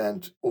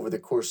extent over the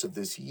course of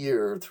this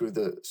year through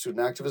the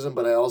student activism,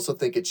 but I also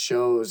think it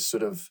shows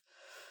sort of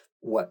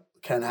what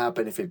can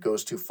happen if it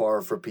goes too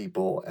far for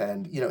people.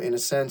 And, in a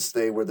sense,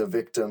 they were the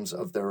victims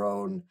of their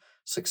own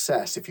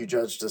success. If you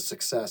judge the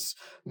success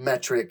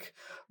metric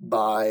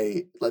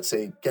by, let's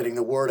say, getting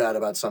the word out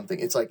about something,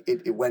 it's like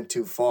it went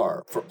too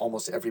far for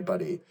almost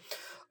everybody.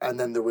 And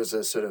then there was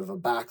a sort of a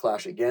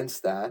backlash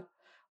against that.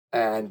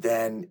 And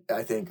then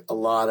I think a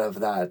lot of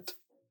that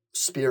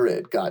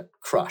spirit got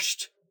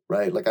crushed,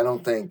 right? Like, I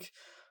don't think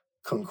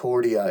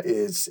Concordia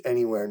is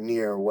anywhere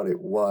near what it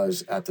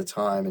was at the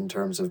time in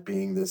terms of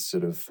being this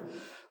sort of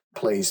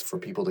place for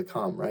people to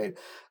come, right?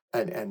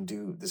 And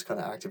do this kind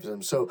of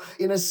activism. So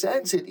in a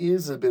sense, it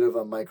is a bit of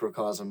a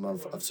microcosm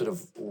of sort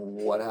of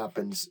what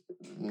happens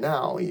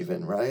now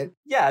even, right?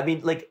 Yeah, I mean,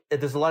 like,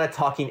 there's a lot of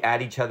talking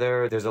at each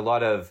other. There's a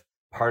lot of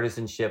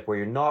partisanship where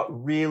you're not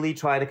really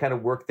trying to kind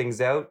of work things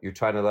out. You're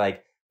trying to,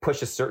 like,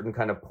 push a certain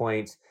kind of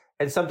point.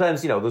 And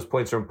sometimes, those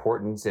points are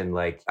important, and,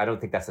 like, I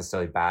don't think that's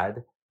necessarily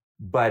bad.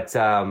 But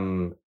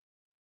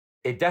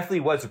it definitely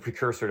was a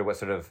precursor to what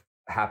sort of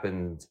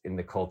happened in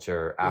the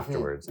culture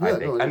afterwards, Yeah, I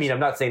think. no, I mean, I'm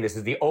not saying this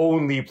is the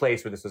only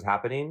place where this was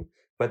happening,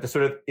 but the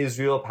sort of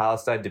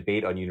Israel-Palestine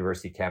debate on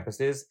university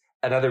campuses,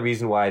 another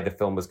reason why the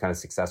film was kind of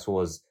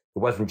successful is it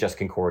wasn't just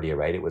Concordia,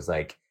 right? It was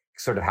like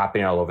sort of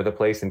happening all over the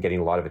place and getting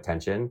a lot of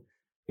attention,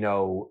 you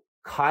know,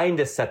 kind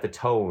of set the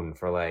tone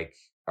for like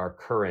our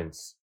current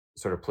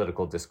sort of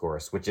political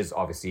discourse, which is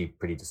obviously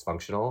pretty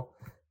dysfunctional.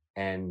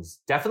 And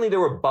definitely there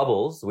were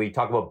bubbles. We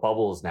talk about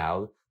bubbles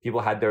now. People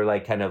had their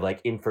like kind of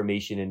like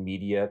information and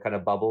media kind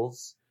of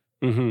bubbles.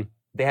 Mm-hmm.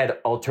 They had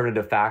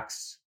alternative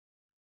facts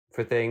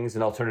for things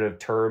and alternative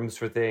terms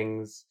for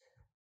things.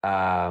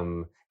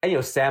 And, you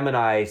know, Sam and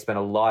I spent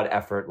a lot of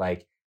effort,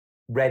 like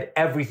read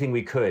everything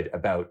we could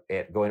about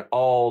it, going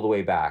all the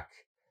way back.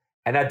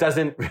 And that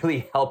doesn't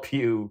really help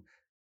you.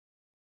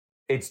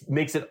 It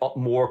makes it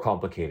more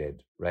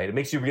complicated, right? It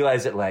makes you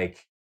realize that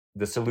like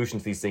the solution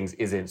to these things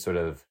isn't sort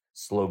of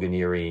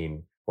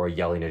sloganeering or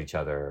yelling at each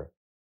other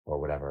or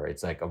whatever.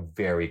 It's like a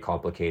very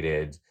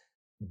complicated,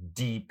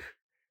 deep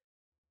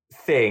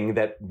thing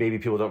that maybe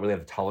people don't really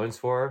have the tolerance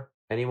for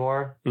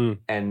anymore.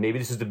 And maybe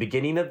this is the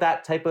beginning of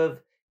that type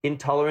of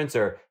intolerance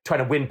or trying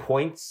to win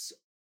points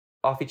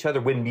off each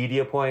other, win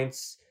media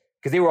points.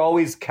 Because they were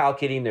always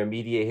calculating their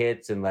media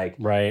hits and like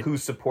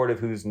who's supportive,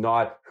 who's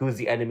not, who's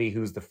the enemy,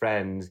 who's the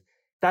friend.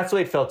 That's the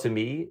way it felt to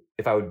me,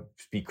 if I would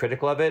be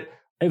critical of it.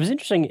 It was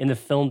interesting in the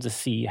film to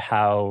see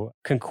how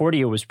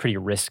Concordia was pretty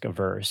risk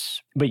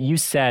averse. But you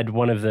said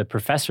one of the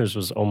professors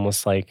was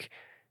almost like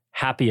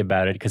happy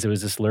about it because it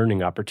was this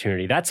learning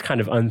opportunity. That's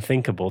kind of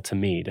unthinkable to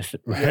me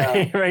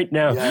right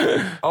now.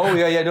 Yeah. Oh,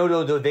 yeah.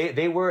 No.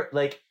 They were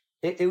like,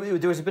 there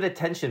was a bit of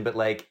tension, but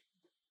like,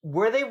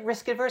 were they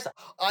risk averse?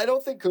 I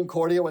don't think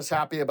Concordia was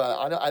happy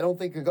about it. I don't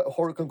think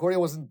Concordia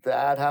wasn't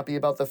that happy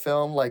about the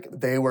film. Like,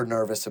 they were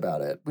nervous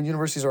about it. When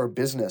universities are a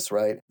business,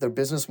 right? Their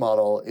business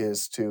model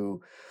is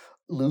to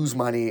lose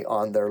money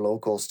on their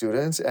local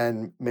students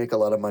and make a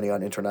lot of money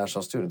on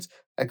international students.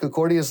 And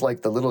Concordia is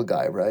like the little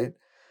guy, right?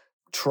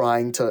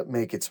 Trying to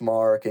make its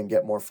mark and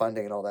get more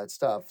funding and all that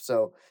stuff.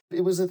 So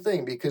it was a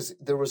thing because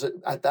there was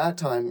at that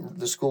time,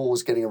 the school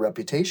was getting a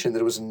reputation that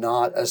it was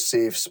not a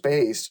safe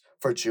space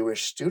for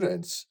Jewish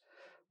students,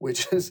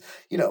 which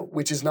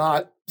is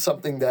not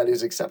something that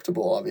is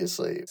acceptable,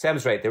 obviously.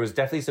 Sam's right. There was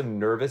definitely some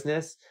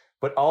nervousness,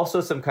 but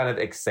also some kind of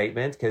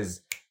excitement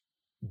because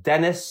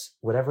Dennis,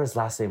 whatever his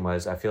last name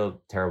was, I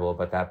feel terrible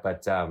about that,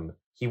 but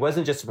he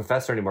wasn't just a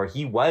professor anymore.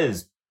 He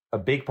was a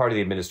big part of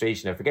the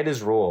administration. I forget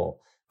his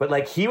role, but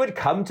like he would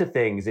come to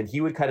things and he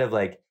would kind of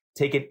like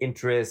take an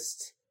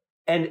interest.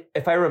 And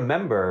if I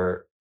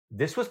remember,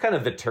 this was kind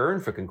of the turn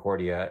for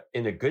Concordia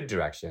in a good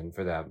direction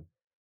for them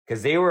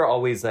because they were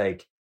always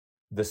like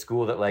the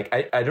school that like,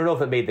 I don't know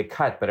if it made the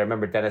cut, but I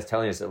remember Dennis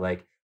telling us that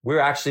like, we're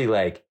actually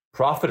like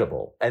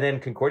profitable. And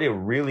then Concordia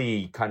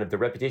really kind of, the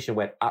reputation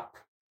went up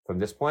from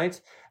this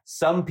point.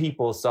 Some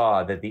people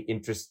saw that the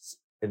interests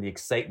and the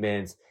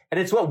excitement, and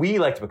it's what we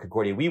liked about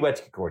Concordia. We went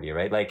to Concordia,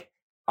 right? Like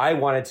I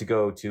wanted to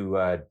go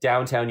to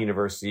downtown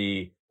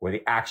university where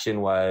the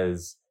action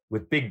was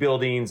with big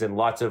buildings and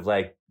lots of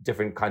like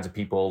different kinds of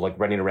people like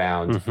running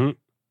around. Mm-hmm.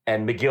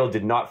 And McGill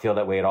did not feel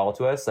that way at all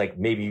to us, like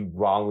maybe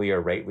wrongly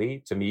or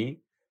rightly to me.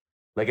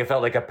 Like it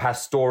felt like a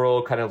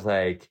pastoral kind of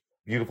like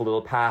beautiful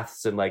little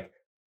paths and like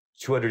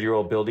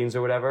 200-year-old buildings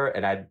or whatever.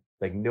 And I had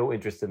like no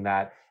interest in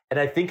that. And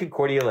I think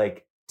Concordia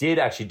like did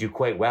actually do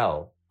quite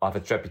well off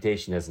its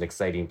reputation as an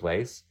exciting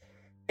place.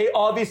 It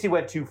obviously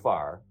went too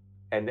far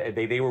and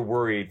they were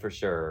worried for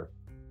sure.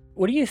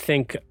 What do you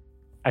think?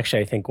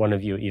 Actually, I think one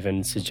of you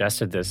even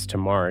suggested this to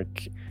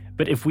Mark,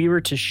 but if we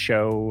were to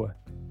show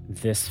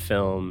this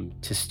film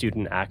to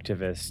student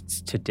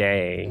activists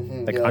today,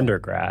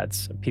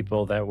 undergrads,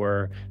 people that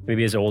were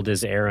maybe as old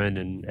as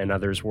Aaron and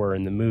others were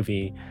in the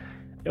movie,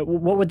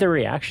 what would their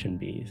reaction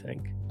be, you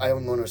think? I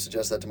don't want to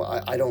suggest that to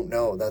I don't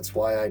know. That's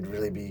why I'd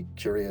really be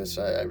curious.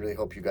 I really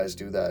hope you guys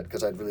do that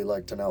because I'd really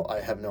like to know. I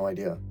have no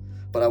idea.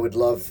 But I would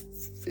love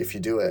if you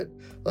do it,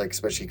 like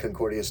especially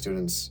Concordia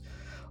students.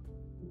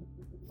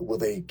 Will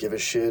they give a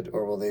shit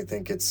or will they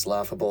think it's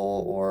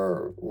laughable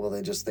or will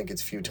they just think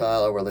it's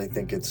futile or will they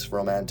think it's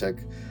romantic?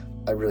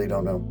 I really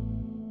don't know.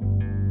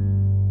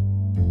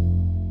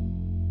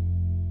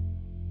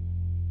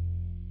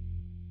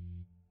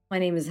 My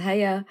name is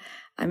Haya.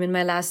 I'm in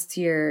my last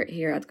year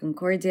here at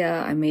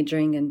Concordia. I'm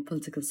majoring in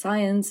political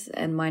science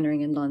and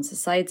minoring in law and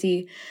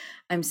society.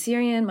 I'm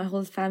Syrian. My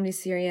whole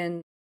family's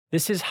Syrian.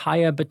 This is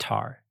Haya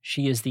Batar.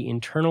 She is the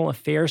Internal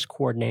Affairs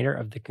Coordinator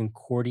of the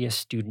Concordia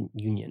Student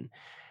Union.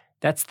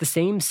 That's the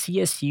same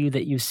CSU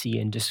that you see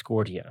in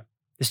Discordia,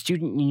 the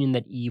student union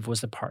that Eve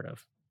was a part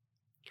of.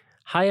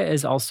 Haya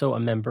is also a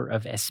member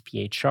of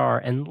SPHR,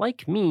 and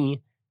like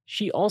me,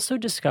 she also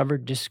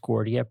discovered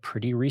Discordia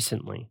pretty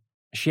recently.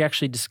 She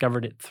actually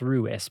discovered it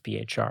through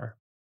SPHR.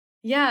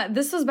 Yeah,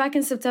 this was back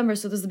in September,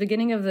 so it was the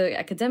beginning of the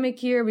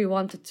academic year. We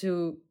wanted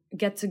to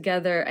get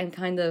together and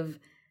kind of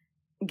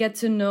get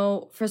to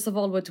know, first of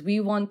all, what we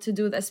want to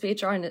do with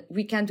SPHR, and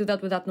we can't do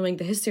that without knowing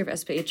the history of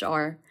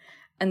SPHR.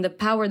 and the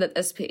power that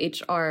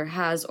SPHR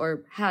has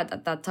or had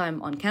at that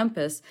time on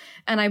campus.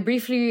 And I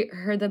briefly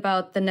heard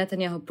about the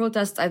Netanyahu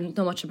protests. I didn't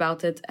know much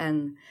about it.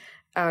 And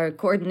our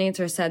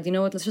coordinator said, you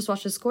know what, let's just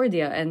watch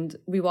Concordia. And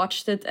we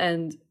watched it,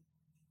 and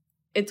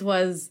it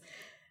was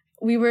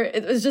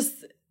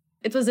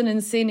an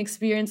insane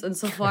experience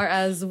insofar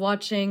as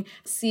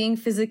seeing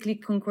physically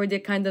Concordia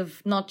kind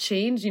of not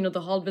change. You know,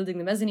 the hall building,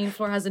 the mezzanine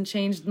floor hasn't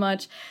changed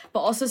much, but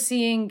also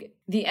seeing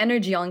the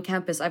energy on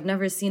campus. I've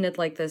never seen it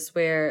like this,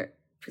 where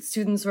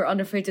students were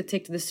unafraid to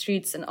take to the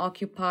streets and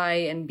occupy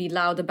and be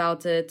loud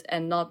about it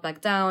and not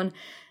back down.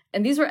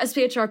 And these were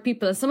SPHR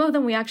people. And some of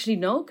them we actually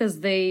know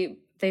because they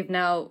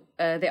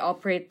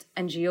operate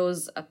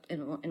NGOs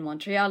in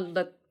Montreal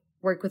that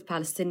work with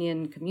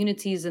Palestinian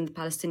communities and the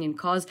Palestinian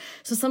cause.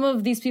 So some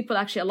of these people,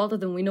 actually, a lot of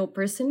them we know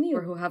personally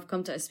or who have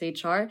come to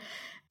SPHR.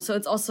 So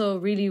it's also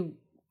really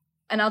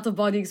an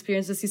out-of-body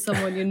experience to see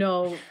someone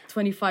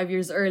 25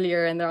 years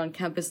earlier, and they're on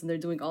campus and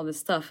they're doing all this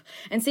stuff.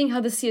 And seeing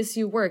how the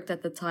CSU worked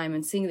at the time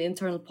and seeing the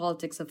internal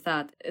politics of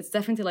that, it's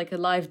definitely like a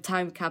live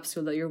time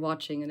capsule that you're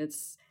watching, and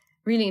it's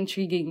really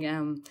intriguing.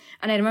 And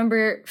I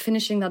remember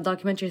finishing that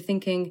documentary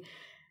thinking,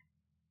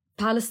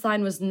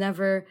 Palestine was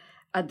never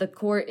at the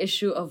core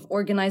issue of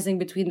organizing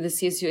between the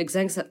CSU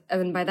execs.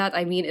 And by that,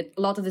 I mean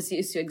a lot of the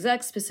CSU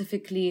execs,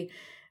 specifically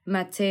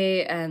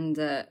Mate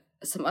and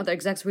some other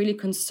execs, really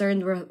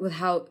concerned with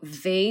how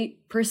they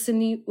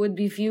personally would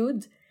be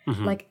viewed,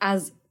 like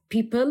as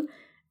people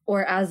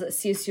or as a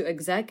CSU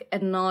exec,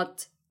 and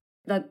not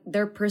that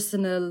their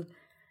personal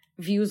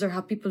views or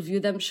how people view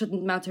them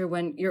shouldn't matter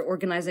when you're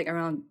organizing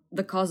around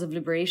the cause of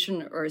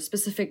liberation or a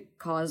specific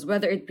cause,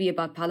 whether it be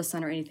about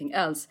Palestine or anything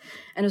else.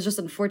 And it's just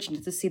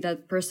unfortunate to see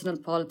that personal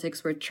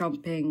politics were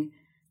trumping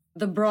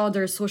the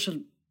broader social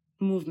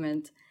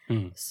movement.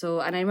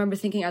 So, and I remember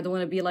thinking, I don't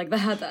want to be like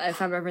that if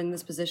I'm ever in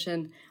this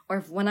position, or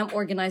when I'm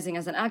organizing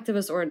as an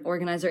activist or an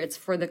organizer, it's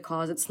for the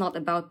cause. It's not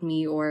about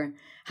me or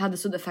how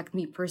this would affect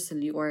me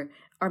personally, or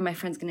are my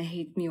friends going to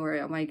hate me, or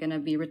am I going to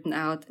be written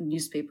out in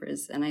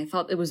newspapers? And I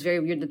thought it was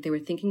very weird that they were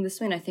thinking this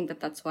way. And I think that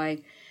that's why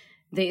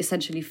they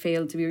essentially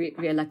failed to be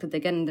re-elected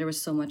again. And there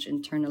was so much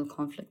internal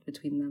conflict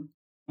between them.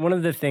 One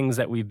of the things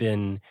that we've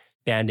been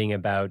banding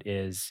about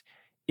is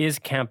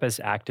campus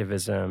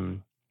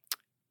activism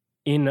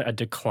in a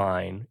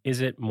decline?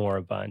 Is it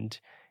moribund?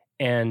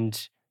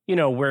 And,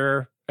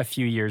 we're a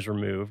few years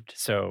removed,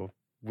 so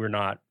we're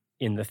not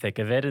in the thick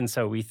of it. And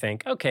so we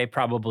think, okay,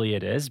 probably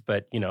it is,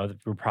 but,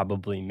 we're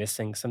probably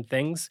missing some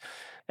things.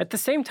 At the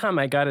same time,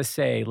 I got to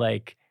say,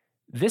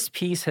 this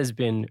piece has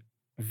been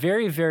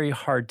very, very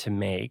hard to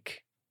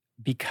make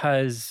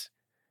because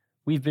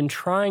we've been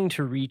trying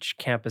to reach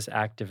campus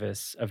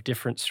activists of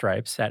different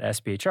stripes at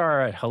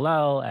SPHR, at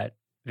Hillel, at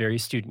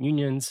various student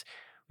unions.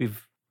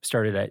 We've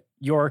started at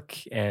York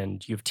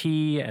and U of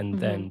T and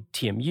then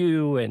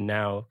TMU and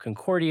now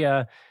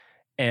Concordia.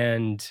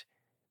 And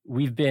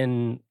we've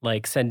been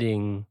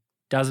sending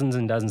dozens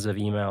and dozens of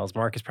emails.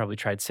 Mark has probably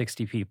tried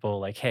 60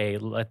 people hey,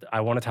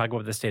 I want to talk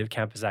about the state of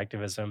campus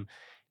activism.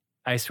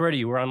 I swear to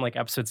you, we're on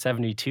episode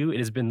 72. It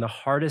has been the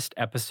hardest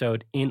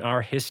episode in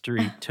our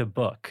history to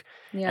book.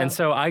 Yeah. And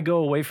so I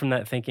go away from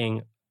that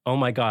thinking, oh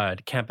my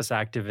God, campus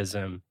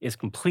activism is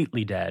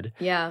completely dead.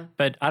 Yeah.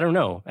 But I don't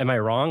know. Am I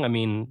wrong? I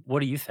mean, what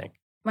do you think?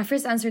 My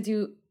first answer to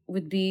you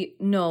would be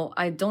no.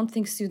 I don't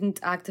think student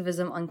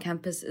activism on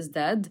campus is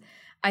dead.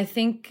 I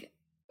think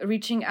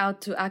reaching out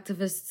to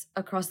activists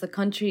across the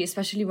country,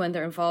 especially when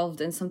they're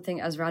involved in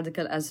something as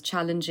radical as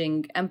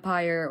challenging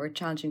empire or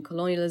challenging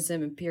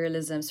colonialism,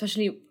 imperialism,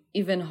 especially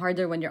even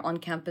harder when you're on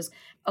campus.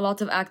 A lot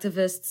of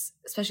activists,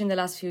 especially in the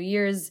last few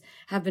years,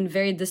 have been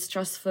very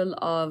distrustful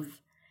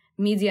of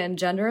media in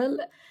general,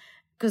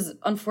 because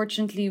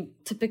unfortunately,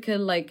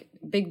 typical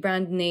big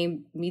brand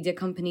name media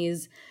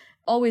companies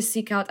always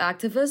seek out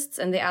activists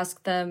and they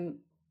ask them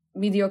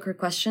mediocre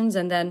questions,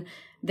 and then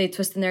they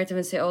twist the narrative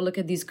and say, oh, look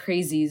at these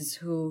crazies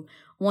who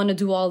want to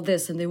do all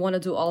this and they want to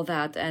do all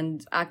that.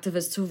 And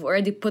activists who've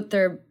already put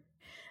their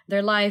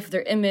life,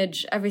 their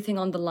image, everything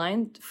on the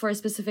line for a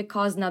specific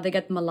cause, now they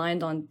get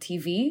maligned on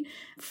TV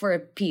for a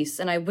piece.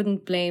 And I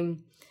wouldn't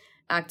blame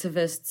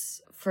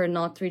activists for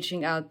not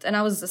reaching out. And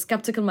I was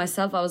skeptical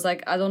myself. I was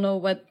like, I don't know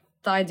what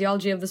the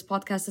ideology of this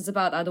podcast is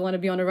about. I don't want to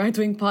be on a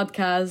right-wing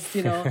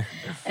podcast,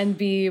 and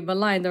be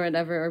maligned or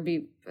whatever, or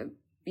be,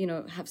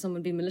 have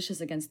someone be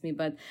malicious against me.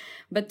 But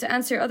to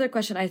answer your other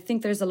question, I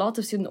think there's a lot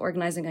of student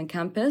organizing on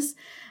campus.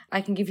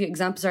 I can give you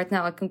examples right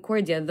now at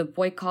Concordia, the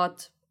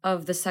boycott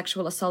of the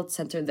Sexual Assault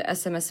Center, the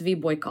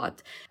SMSV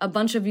boycott. A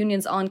bunch of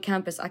unions on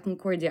campus at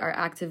Concordia are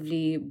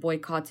actively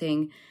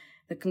boycotting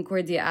the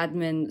Concordia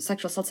admin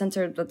sexual assault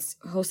center that's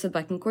hosted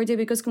by Concordia,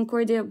 because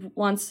Concordia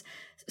wants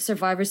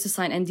survivors to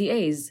sign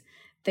NDAs.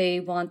 They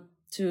want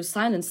to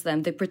silence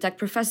them. They protect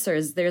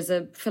professors. There's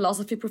a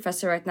philosophy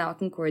professor right now at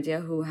Concordia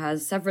who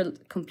has several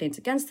complaints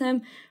against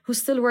him,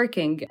 who's still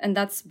working. And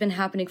that's been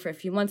happening for a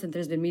few months, and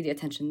there's been media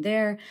attention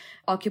there.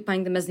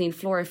 Occupying the mezzanine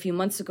floor a few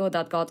months ago,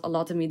 that got a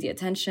lot of media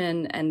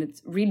attention. And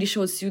it really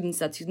shows students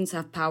that students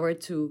have power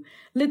to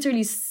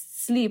literally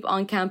sleep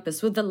on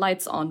campus with the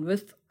lights on,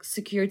 with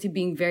security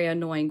being very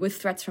annoying,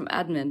 with threats from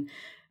admin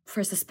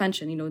for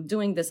suspension,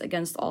 doing this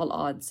against all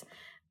odds.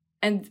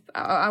 And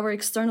our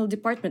external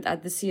department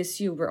at the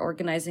CSU, we're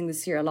organizing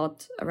this year a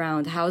lot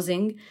around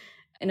housing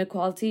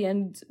inequality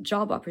and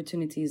job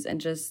opportunities.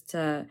 And there's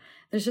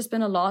just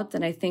been a lot.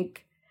 And I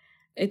think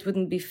it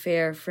wouldn't be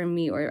fair for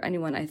me or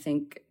anyone, I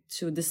think,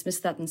 to dismiss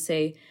that and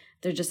say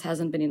there just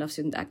hasn't been enough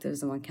student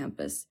activism on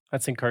campus.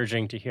 That's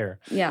encouraging to hear.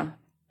 Yeah.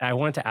 I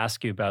wanted to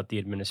ask you about the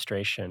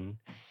administration.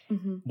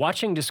 Mm-hmm.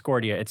 Watching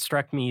Discordia, it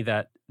struck me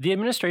that the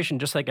administration,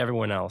 just like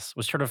everyone else,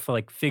 was sort of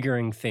like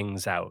figuring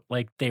things out.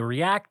 Like they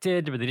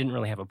reacted, but they didn't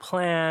really have a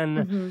plan.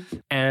 Mm-hmm.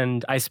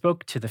 And I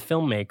spoke to the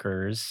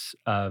filmmakers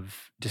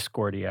of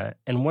Discordia,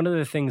 and one of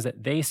the things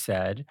that they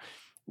said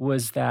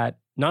was that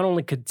not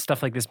only could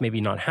stuff like this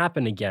maybe not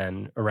happen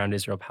again around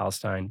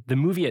Israel-Palestine, the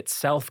movie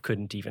itself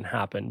couldn't even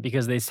happen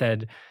because they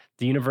said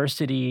the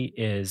university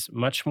is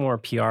much more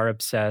PR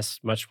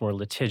obsessed, much more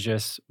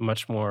litigious,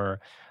 much more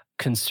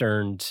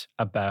concerned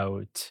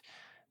about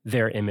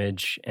their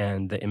image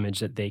and the image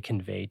that they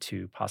convey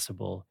to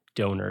possible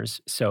donors.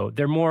 So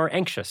they're more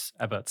anxious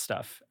about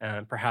stuff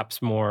and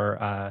perhaps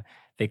more,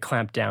 they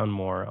clamp down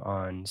more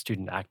on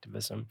student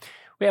activism.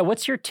 Yeah,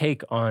 what's your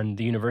take on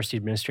the university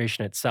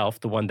administration itself,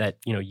 the one that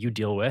you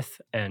deal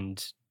with,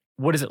 and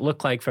what does it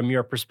look like from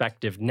your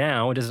perspective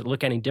now? Does it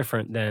look any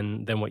different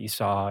than what you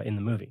saw in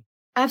the movie?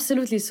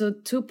 Absolutely. So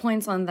 2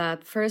 points on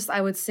that. First,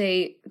 I would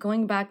say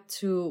going back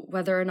to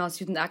whether or not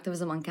student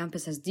activism on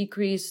campus has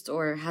decreased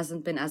or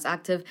hasn't been as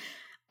active,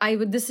 I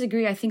would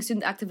disagree. I think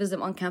student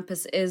activism on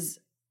campus is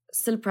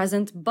still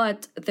present,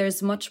 but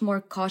there's much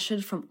more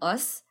caution from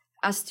us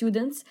as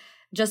students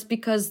just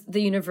because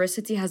the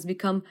university has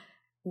become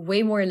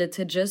way more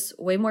litigious,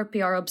 way more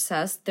PR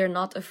obsessed. They're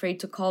not afraid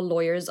to call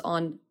lawyers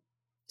on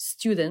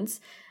students.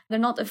 They're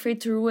not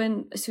afraid to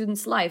ruin a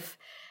student's life.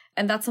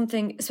 And that's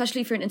something,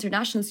 especially if you're an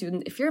international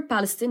student, if you're a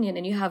Palestinian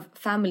and you have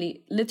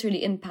family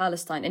literally in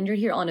Palestine and you're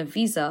here on a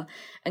visa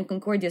and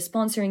Concordia is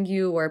sponsoring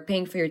you or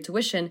paying for your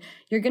tuition,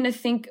 you're going to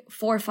think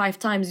 4 or 5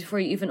 times before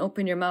you even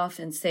open your mouth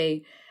and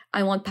say,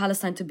 I want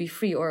Palestine to be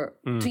free or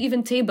to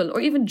even table or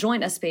even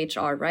join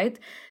SPHR, right?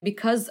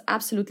 Because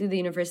absolutely the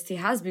university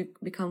has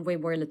become way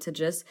more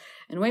litigious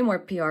and way more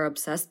PR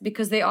obsessed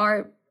because they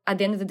are, at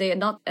the end of the day,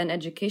 not an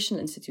educational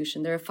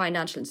institution. They're a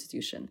financial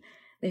institution.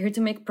 They're here to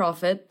make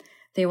profit.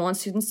 They want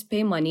students to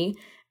pay money.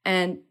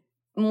 And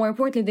more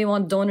importantly, they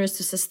want donors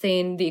to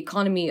sustain the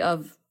economy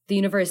of the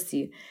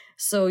university.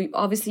 So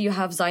obviously you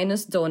have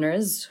Zionist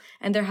donors,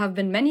 and there have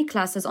been many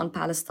classes on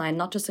Palestine,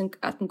 not just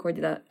at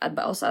Concordia, but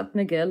also at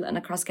McGill and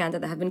across Canada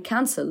that have been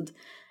cancelled,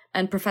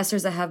 and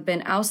professors that have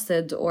been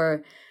ousted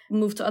or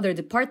moved to other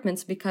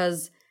departments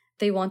because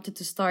they wanted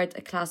to start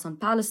a class on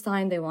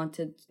Palestine. They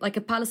wanted like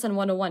a Palestine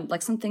 101,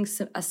 like something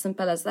as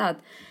simple as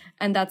that.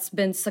 And that's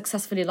been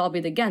successfully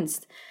lobbied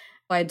against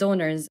by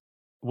donors.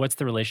 What's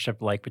the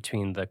relationship like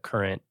between the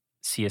current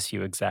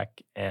CSU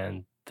exec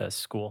and the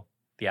school,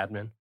 the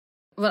admin?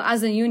 Well,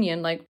 as a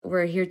union, like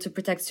we're here to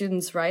protect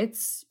students'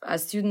 rights,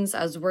 as students,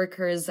 as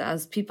workers,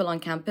 as people on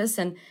campus.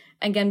 And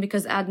again,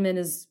 because admin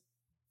is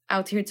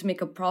out here to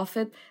make a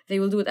profit, they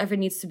will do whatever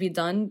needs to be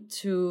done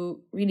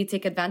to really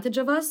take advantage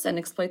of us and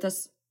exploit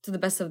us to the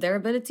best of their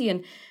ability.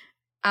 And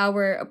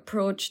our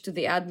approach to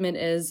the admin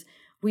is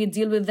we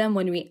deal with them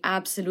when we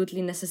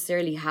absolutely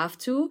necessarily have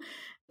to.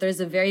 There's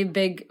a very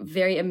big,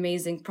 very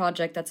amazing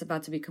project that's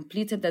about to be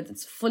completed that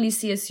it's fully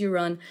CSU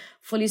run,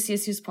 fully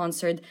CSU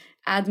sponsored.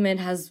 Admin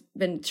has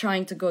been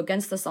trying to go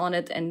against us on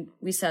it, and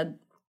we said,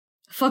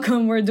 fuck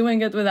them, we're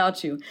doing it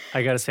without you.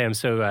 I got to say, I'm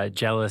so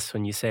jealous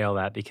when you say all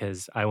that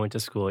because I went to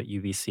school at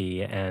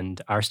UBC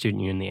and our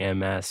student union, the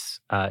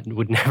AMS,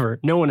 would never,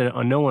 no one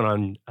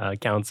on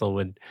council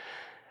would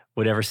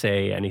ever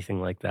say anything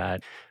like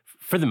that.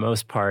 For the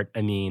most part,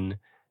 I mean,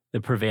 the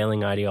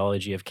prevailing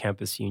ideology of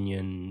campus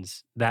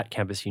unions, that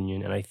campus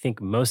union, and I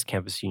think most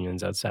campus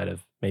unions outside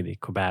of maybe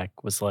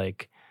Quebec was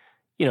like,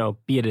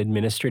 be an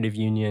administrative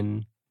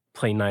union,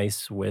 play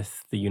nice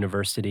with the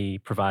university,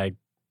 provide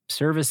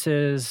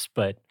services,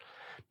 but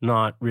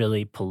not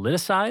really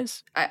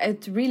politicize.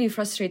 It really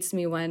frustrates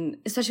me when,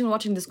 especially when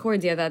watching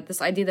Discordia, that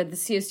this idea that the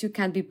CSU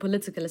can't be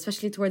political,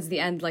 especially towards the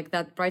end, like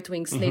that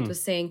right-wing slate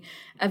was saying,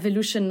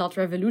 evolution, not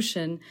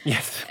revolution.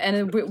 Yes.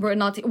 And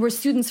we're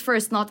students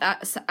first, not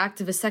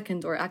activists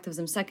second or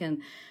activism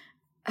second.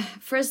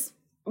 First,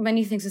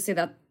 many things to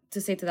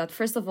say to that.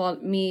 First of all,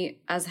 me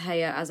as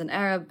Haya, as an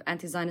Arab,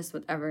 anti-Zionist,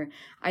 whatever,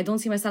 I don't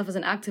see myself as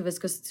an activist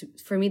because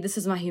for me, this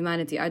is my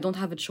humanity. I don't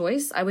have a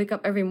choice. I wake up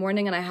every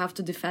morning and I have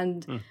to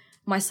defend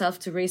myself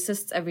to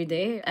racists every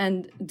day.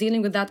 And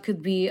dealing with that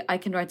could be, I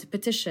can write a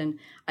petition,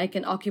 I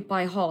can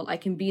occupy hall, I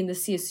can be in the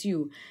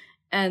CSU.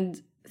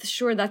 And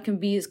sure, that can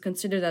be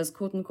considered as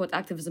quote unquote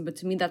activism, but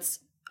to me, that's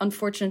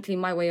unfortunately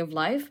my way of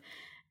life.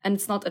 And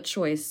it's not a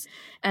choice.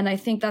 And I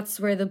think that's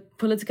where the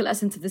political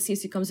essence of the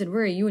CSU comes in.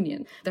 We're a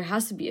union. There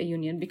has to be a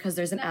union because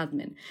there's an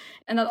admin.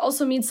 And that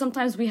also means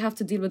sometimes we have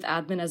to deal with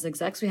admin as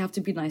execs. We have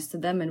to be nice to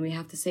them and we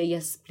have to say,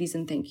 yes, please,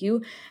 and thank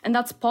you. And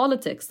that's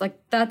politics. Like,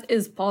 that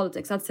is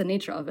politics. That's the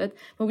nature of it.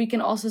 But we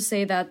can also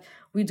say that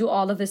we do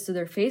all of this to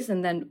their face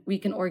and then we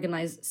can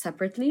organize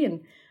separately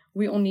and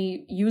we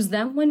only use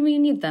them when we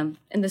need them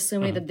in the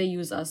same way that they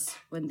use us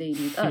when they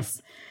need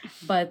us.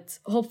 But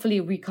hopefully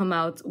we come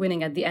out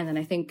winning at the end. And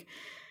I think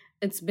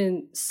it's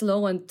been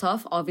slow and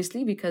tough,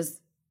 obviously, because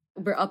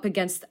we're up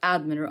against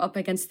admin, we're up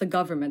against the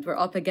government, we're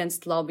up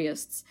against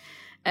lobbyists,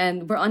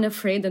 and we're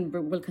unafraid and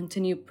we'll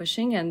continue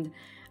pushing. And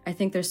I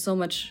think there's so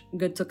much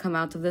good to come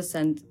out of this,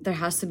 and there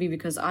has to be,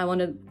 because I want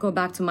to go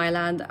back to my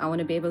land, I want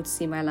to be able to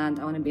see my land,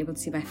 I want to be able to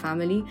see my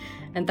family,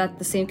 and that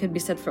the same could be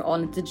said for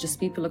all Indigenous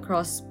people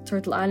across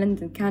Turtle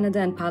Island and Canada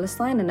and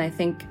Palestine. And I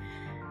think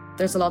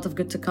there's a lot of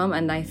good to come,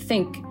 and I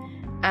think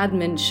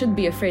admin should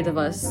be afraid of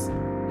us,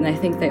 and I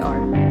think they are.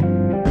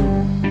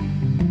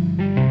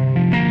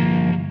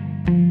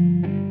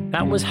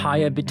 That was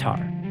Haya Bitar,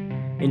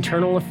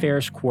 Internal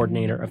Affairs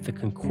Coordinator of the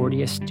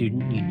Concordia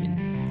Student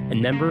Union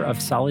and member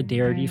of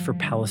Solidarity for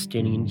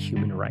Palestinian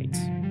Human Rights.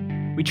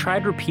 We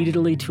tried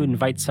repeatedly to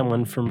invite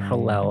someone from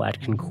Hillel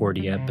at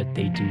Concordia, but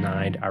they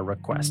denied our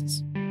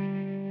requests.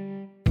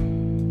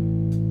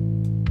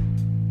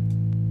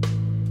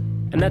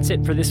 And that's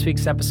it for this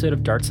week's episode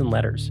of Darts and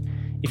Letters.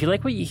 If you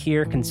like what you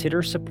hear,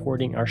 consider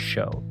supporting our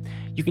show.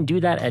 You can do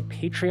that at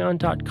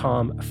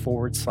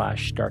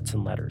patreon.com/Darts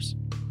and Letters.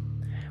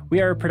 We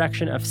are a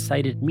production of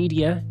Cited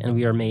Media, and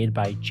we are made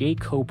by Jay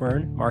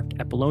Coburn, Mark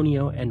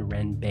Apollonio, and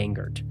Ren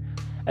Bangert.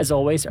 As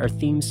always, our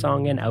theme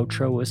song and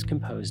outro was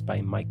composed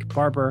by Mike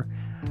Barber.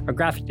 Our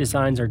graphic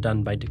designs are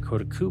done by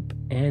Dakota Koop,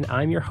 and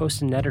I'm your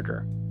host and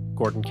editor,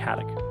 Gordon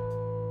Caddick.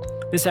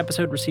 This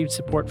episode received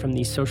support from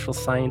the Social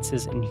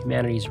Sciences and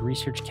Humanities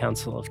Research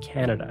Council of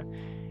Canada.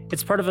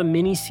 It's part of a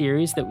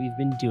mini-series that we've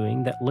been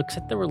doing that looks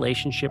at the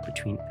relationship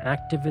between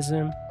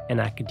activism and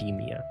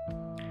academia.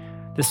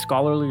 The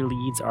scholarly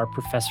leads are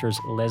Professors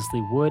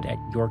Leslie Wood at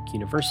York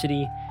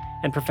University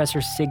and Professor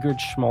Sigurd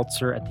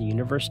Schmalzer at the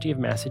University of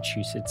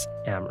Massachusetts,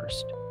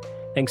 Amherst.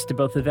 Thanks to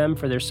both of them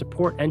for their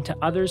support and to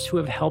others who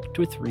have helped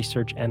with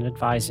research and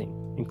advising,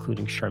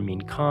 including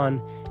Charmine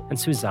Khan and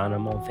Susanna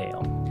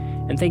Mulvale.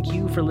 And thank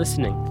you for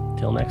listening.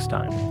 Till next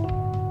time.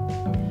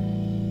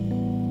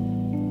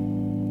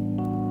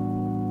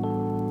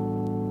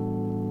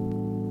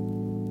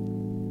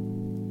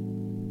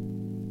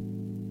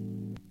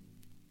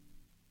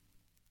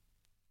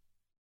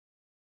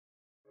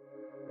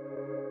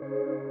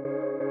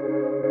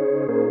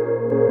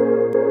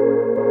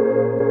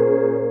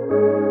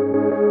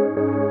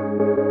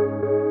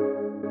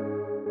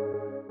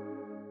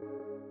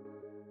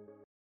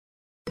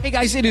 Hey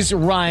guys, it is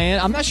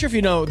Ryan. I'm not sure if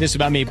you know this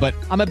about me, but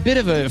I'm a bit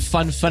of a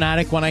fun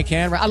fanatic when I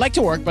can. I like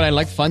to work, but I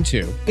like fun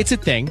too. It's a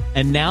thing.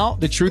 And now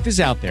the truth is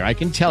out there. I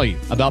can tell you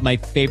about my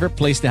favorite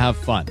place to have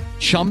fun.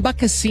 Chumba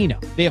Casino.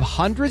 They have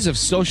hundreds of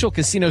social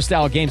casino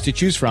style games to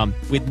choose from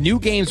with new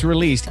games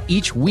released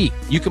each week.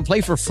 You can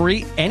play for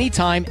free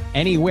anytime,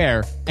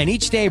 anywhere. And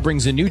each day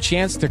brings a new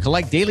chance to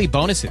collect daily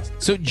bonuses.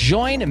 So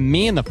join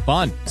me in the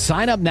fun.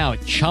 Sign up now at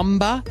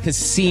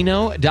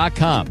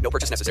ChumbaCasino.com. No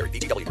purchase necessary.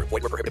 VGW Group.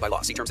 Void where prohibited by law.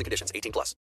 See terms and conditions. 18+.